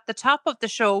mentioned at the top of the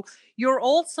show, you're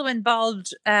also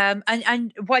involved,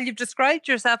 and while you've described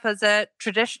yourself as a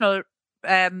traditional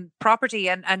property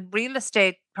and real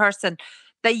estate person,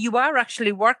 that you are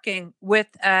actually working with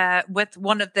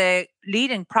one of the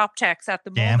leading PropTechs at the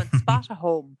moment, Spot a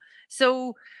Home.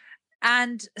 So,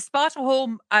 and Spot a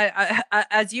Home,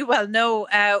 as you well know,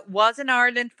 was in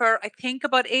Ireland for I think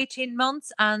about 18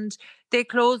 months, and they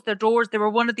closed their doors. They were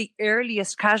one of the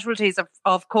earliest casualties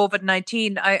of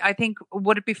COVID-19. I think,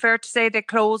 would it be fair to say they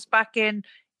closed back in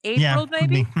April,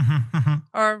 maybe?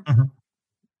 Or...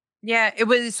 Yeah, it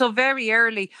was so very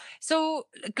early. So,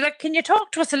 like, can you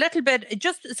talk to us a little bit,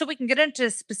 just so we can get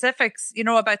into specifics,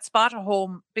 about Spot at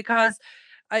Home? Because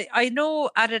I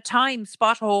know at a time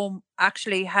Spot Home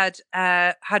actually had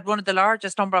one of the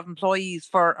largest number of employees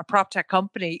for a Proptech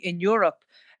company in Europe.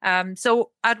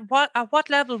 So at what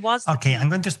level was the Okay, team? I'm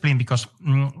going to explain because,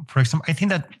 for example, I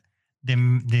think that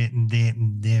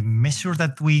the measure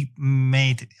that we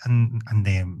made and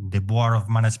the board of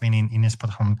management in Spot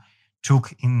Home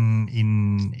took in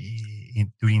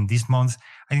during this month,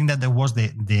 I think that there was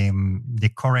the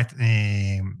correct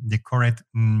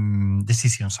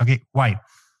decisions. Okay, why?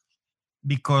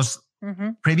 Because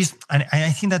previous, and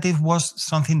I think that it was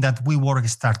something that we work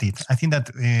started. I think that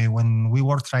when we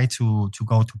work tried to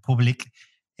go to public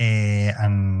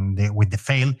with the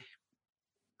fail,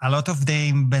 a lot of the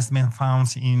investment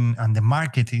funds and the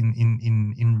market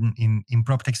in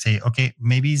PropTech say, okay,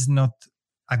 maybe it's not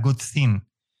a good thing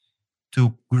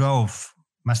to grow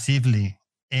massively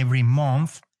every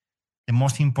month. The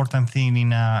most important thing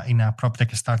in a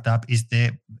PropTech startup is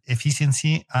the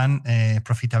efficiency and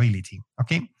profitability.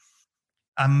 Okay,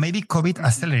 and maybe COVID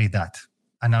accelerated that,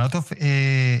 and a lot of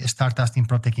startups in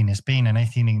PropTech in Spain, and I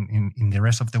think in the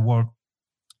rest of the world,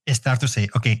 start to say,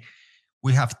 okay,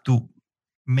 we have to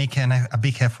make a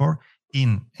big effort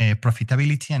in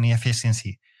profitability and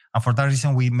efficiency. And for that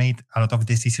reason, we made a lot of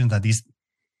decisions that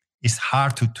is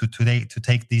hard to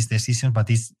take these decisions, but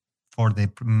it's for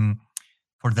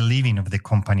the living of the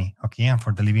company, okay, and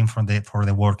for the living for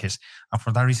the workers. And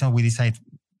for that reason, we decided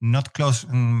not close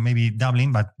maybe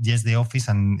Dublin, but just the office,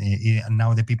 and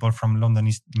now the people from London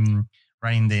is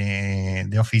running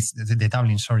the office,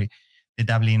 the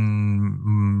Dublin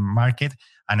market,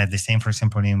 and at the same, for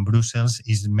example, in Brussels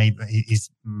is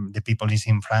the people is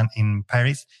in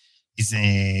Paris is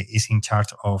in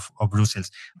charge of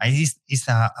Brussels. And it's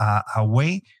a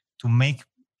way to make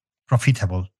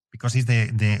profitable, because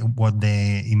it's what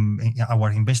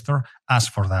our investor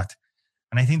asked for that,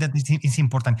 and I think that it's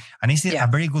important, and it's a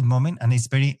very good moment, and it's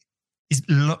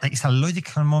a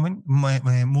logical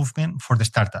movement for the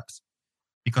startups.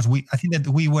 Because I think that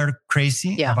we were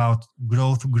crazy about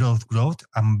growth,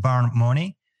 and burn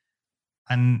money.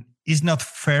 And it's not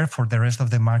fair for the rest of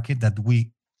the market that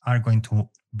we are going to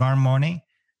burn money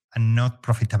and not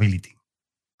profitability.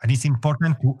 And it's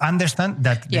important to understand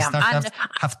that the startups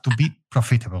have to be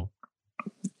profitable.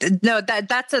 No,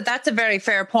 that's a very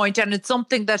fair point. And it's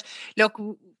something that, look,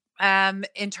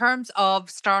 in terms of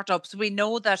startups, we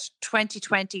know that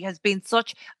 2020 has been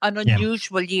such an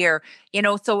unusual year,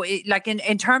 so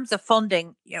in terms of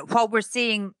funding, what we're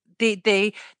seeing,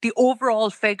 the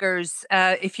overall figures,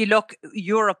 if you look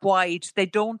Europe-wide, they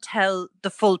don't tell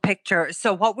the full picture.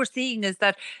 So what we're seeing is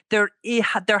that there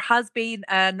has been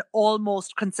an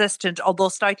almost consistent, although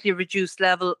slightly reduced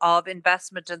level of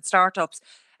investment in startups.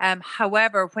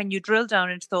 However, when you drill down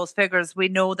into those figures, we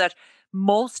know that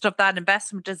most of that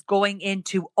investment is going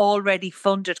into already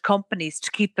funded companies to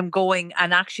keep them going.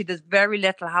 And actually, there's very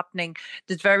little happening.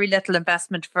 There's very little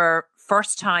investment for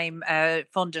first-time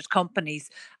funded companies.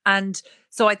 And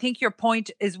so I think your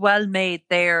point is well made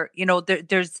there.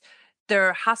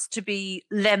 There has to be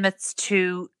limits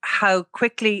to how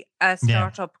quickly a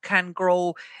startup can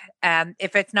grow.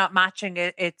 If it's not matching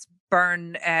its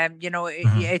burn,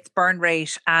 its burn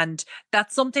rate. And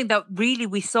that's something that really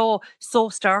we saw so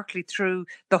starkly through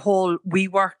the whole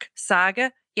WeWork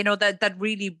saga, that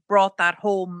really brought that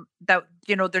home, that,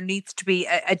 there needs to be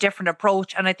a different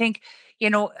approach. And I think,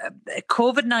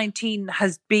 COVID-19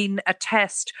 has been a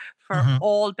test for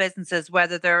all businesses,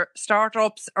 whether they're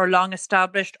startups or long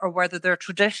established, or whether they're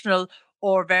traditional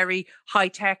or very high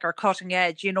tech or cutting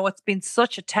edge. It's been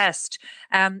such a test.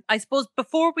 I suppose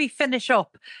before we finish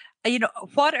up,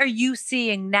 what are you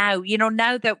seeing now?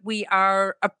 Now that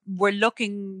we're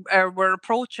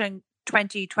approaching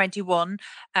 2021.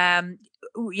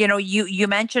 You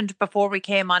mentioned before we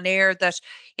came on air that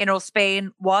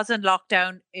Spain was in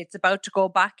lockdown. It's about to go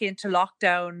back into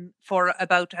lockdown for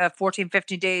about 14,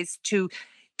 15 days to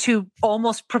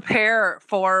almost prepare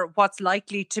for what's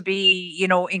likely to be,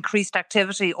 increased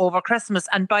activity over Christmas.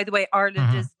 And by the way,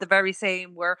 Ireland is the very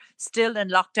same. We're still in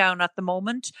lockdown at the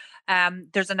moment.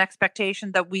 There's an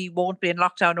expectation that we won't be in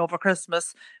lockdown over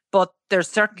Christmas, but there's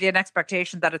certainly an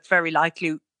expectation that it's very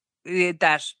likely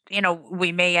that,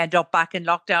 we may end up back in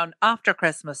lockdown after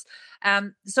Christmas.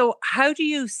 So how do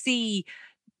you see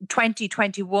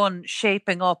 2021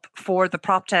 shaping up for the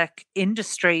PropTech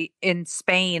industry in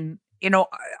Spain?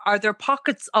 Are there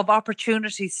pockets of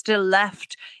opportunity still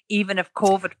left, even if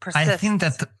COVID persists? I think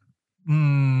that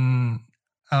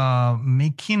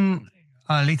making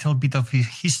a little bit of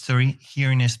history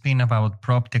here in Spain about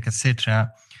Proptech,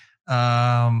 etc.,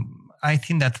 I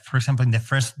think that, for example, in the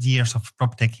first years of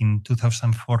Proptech in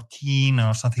 2014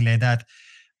 or something like that,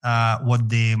 what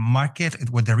the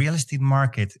real estate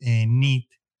market need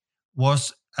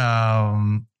was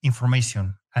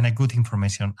information, and a good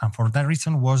information. And for that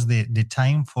reason was the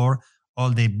time for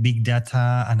all the big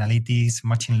data, analytics,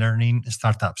 machine learning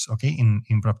startups, okay,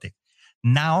 in Proptech.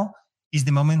 Now is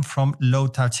the moment from low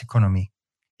touch economy.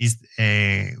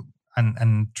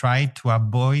 And try to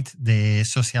avoid the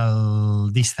social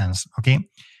distance, okay?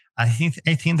 I think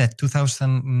that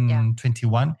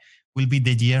 2021 will be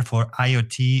the year for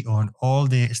IoT on all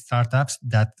the startups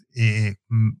that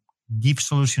give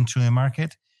solutions to the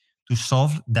market to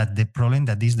solve the problem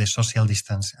that is the social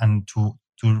distance, and to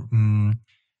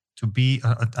be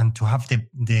and to have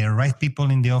the right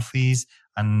people in the office,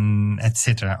 and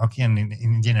etc. Okay, and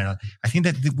in general, I think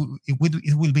that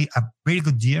it will be a very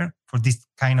good year for this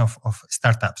kind of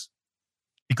startups,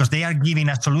 because they are giving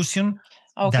a solution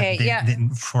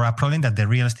for a problem that the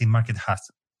real estate market has.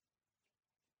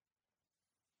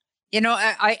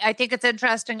 I think it's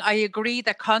interesting. I agree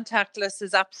that contactless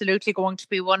is absolutely going to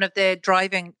be one of the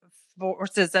driving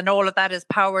forces, and all of that is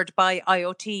powered by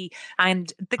IoT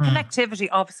and the connectivity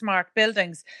of smart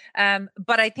buildings.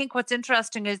 But I think what's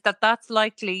interesting is that that's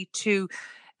likely to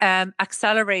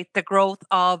accelerate the growth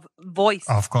of voice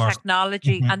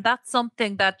technology. And that's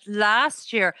something that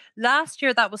last year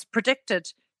that was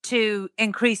predicted to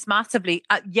increase massively,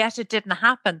 yet it didn't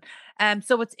happen.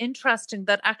 So it's interesting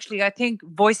that actually I think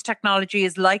voice technology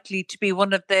is likely to be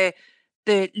one of the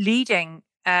leading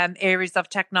areas of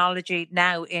technology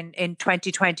now in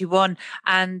 2021.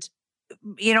 And,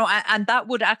 and that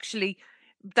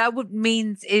would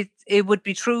means it would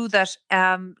be true that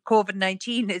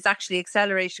COVID-19 is actually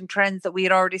accelerating trends that we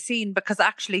had already seen, because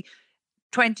actually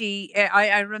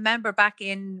I remember back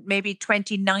in maybe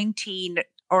 2019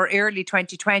 or early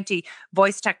 2020,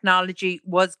 voice technology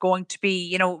was going to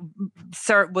be,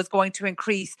 was going to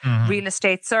increase real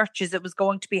estate searches. It was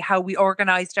going to be how we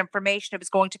organized information. It was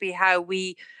going to be how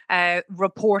we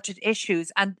reported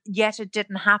issues. And yet it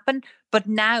didn't happen. But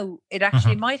now it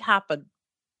actually might happen.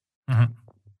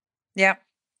 Yeah.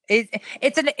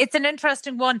 It's an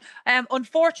interesting one.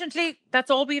 Unfortunately,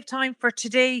 that's all we have time for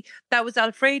today. That was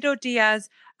Alfredo Diaz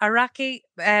Araki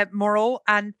Moro,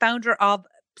 and founder of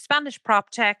Spanish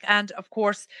Proptech, and of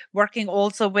course working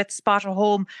also with Spot a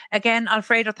Home. Again,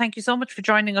 Alfredo, thank you so much for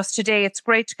joining us today. It's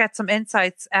great to get some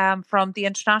insights from the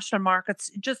international markets,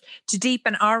 just to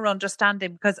deepen our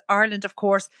understanding, because Ireland, of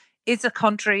course, is a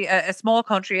country, a small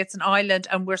country. It's an island,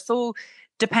 and we're so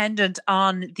dependent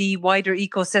on the wider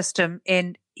ecosystem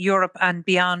in Europe and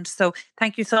beyond. So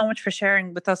thank you so much for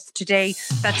sharing with us today.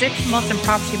 That's it from us in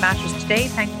Property Matters today.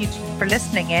 Thank you for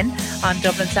listening in on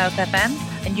Dublin South FM.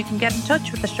 And you can get in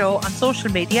touch with the show on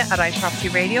social media at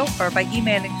iProperty Radio, or by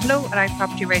emailing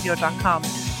hello@iPropertyRadio.com.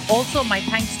 Also, my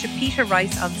thanks to Peter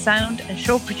Rice on sound, and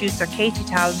show producer Katie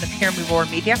Talon of Hear Me Roar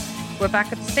Media. We're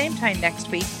back at the same time next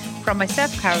week. From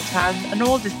myself, Carol Talon, and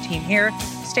all this team here,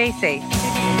 stay safe.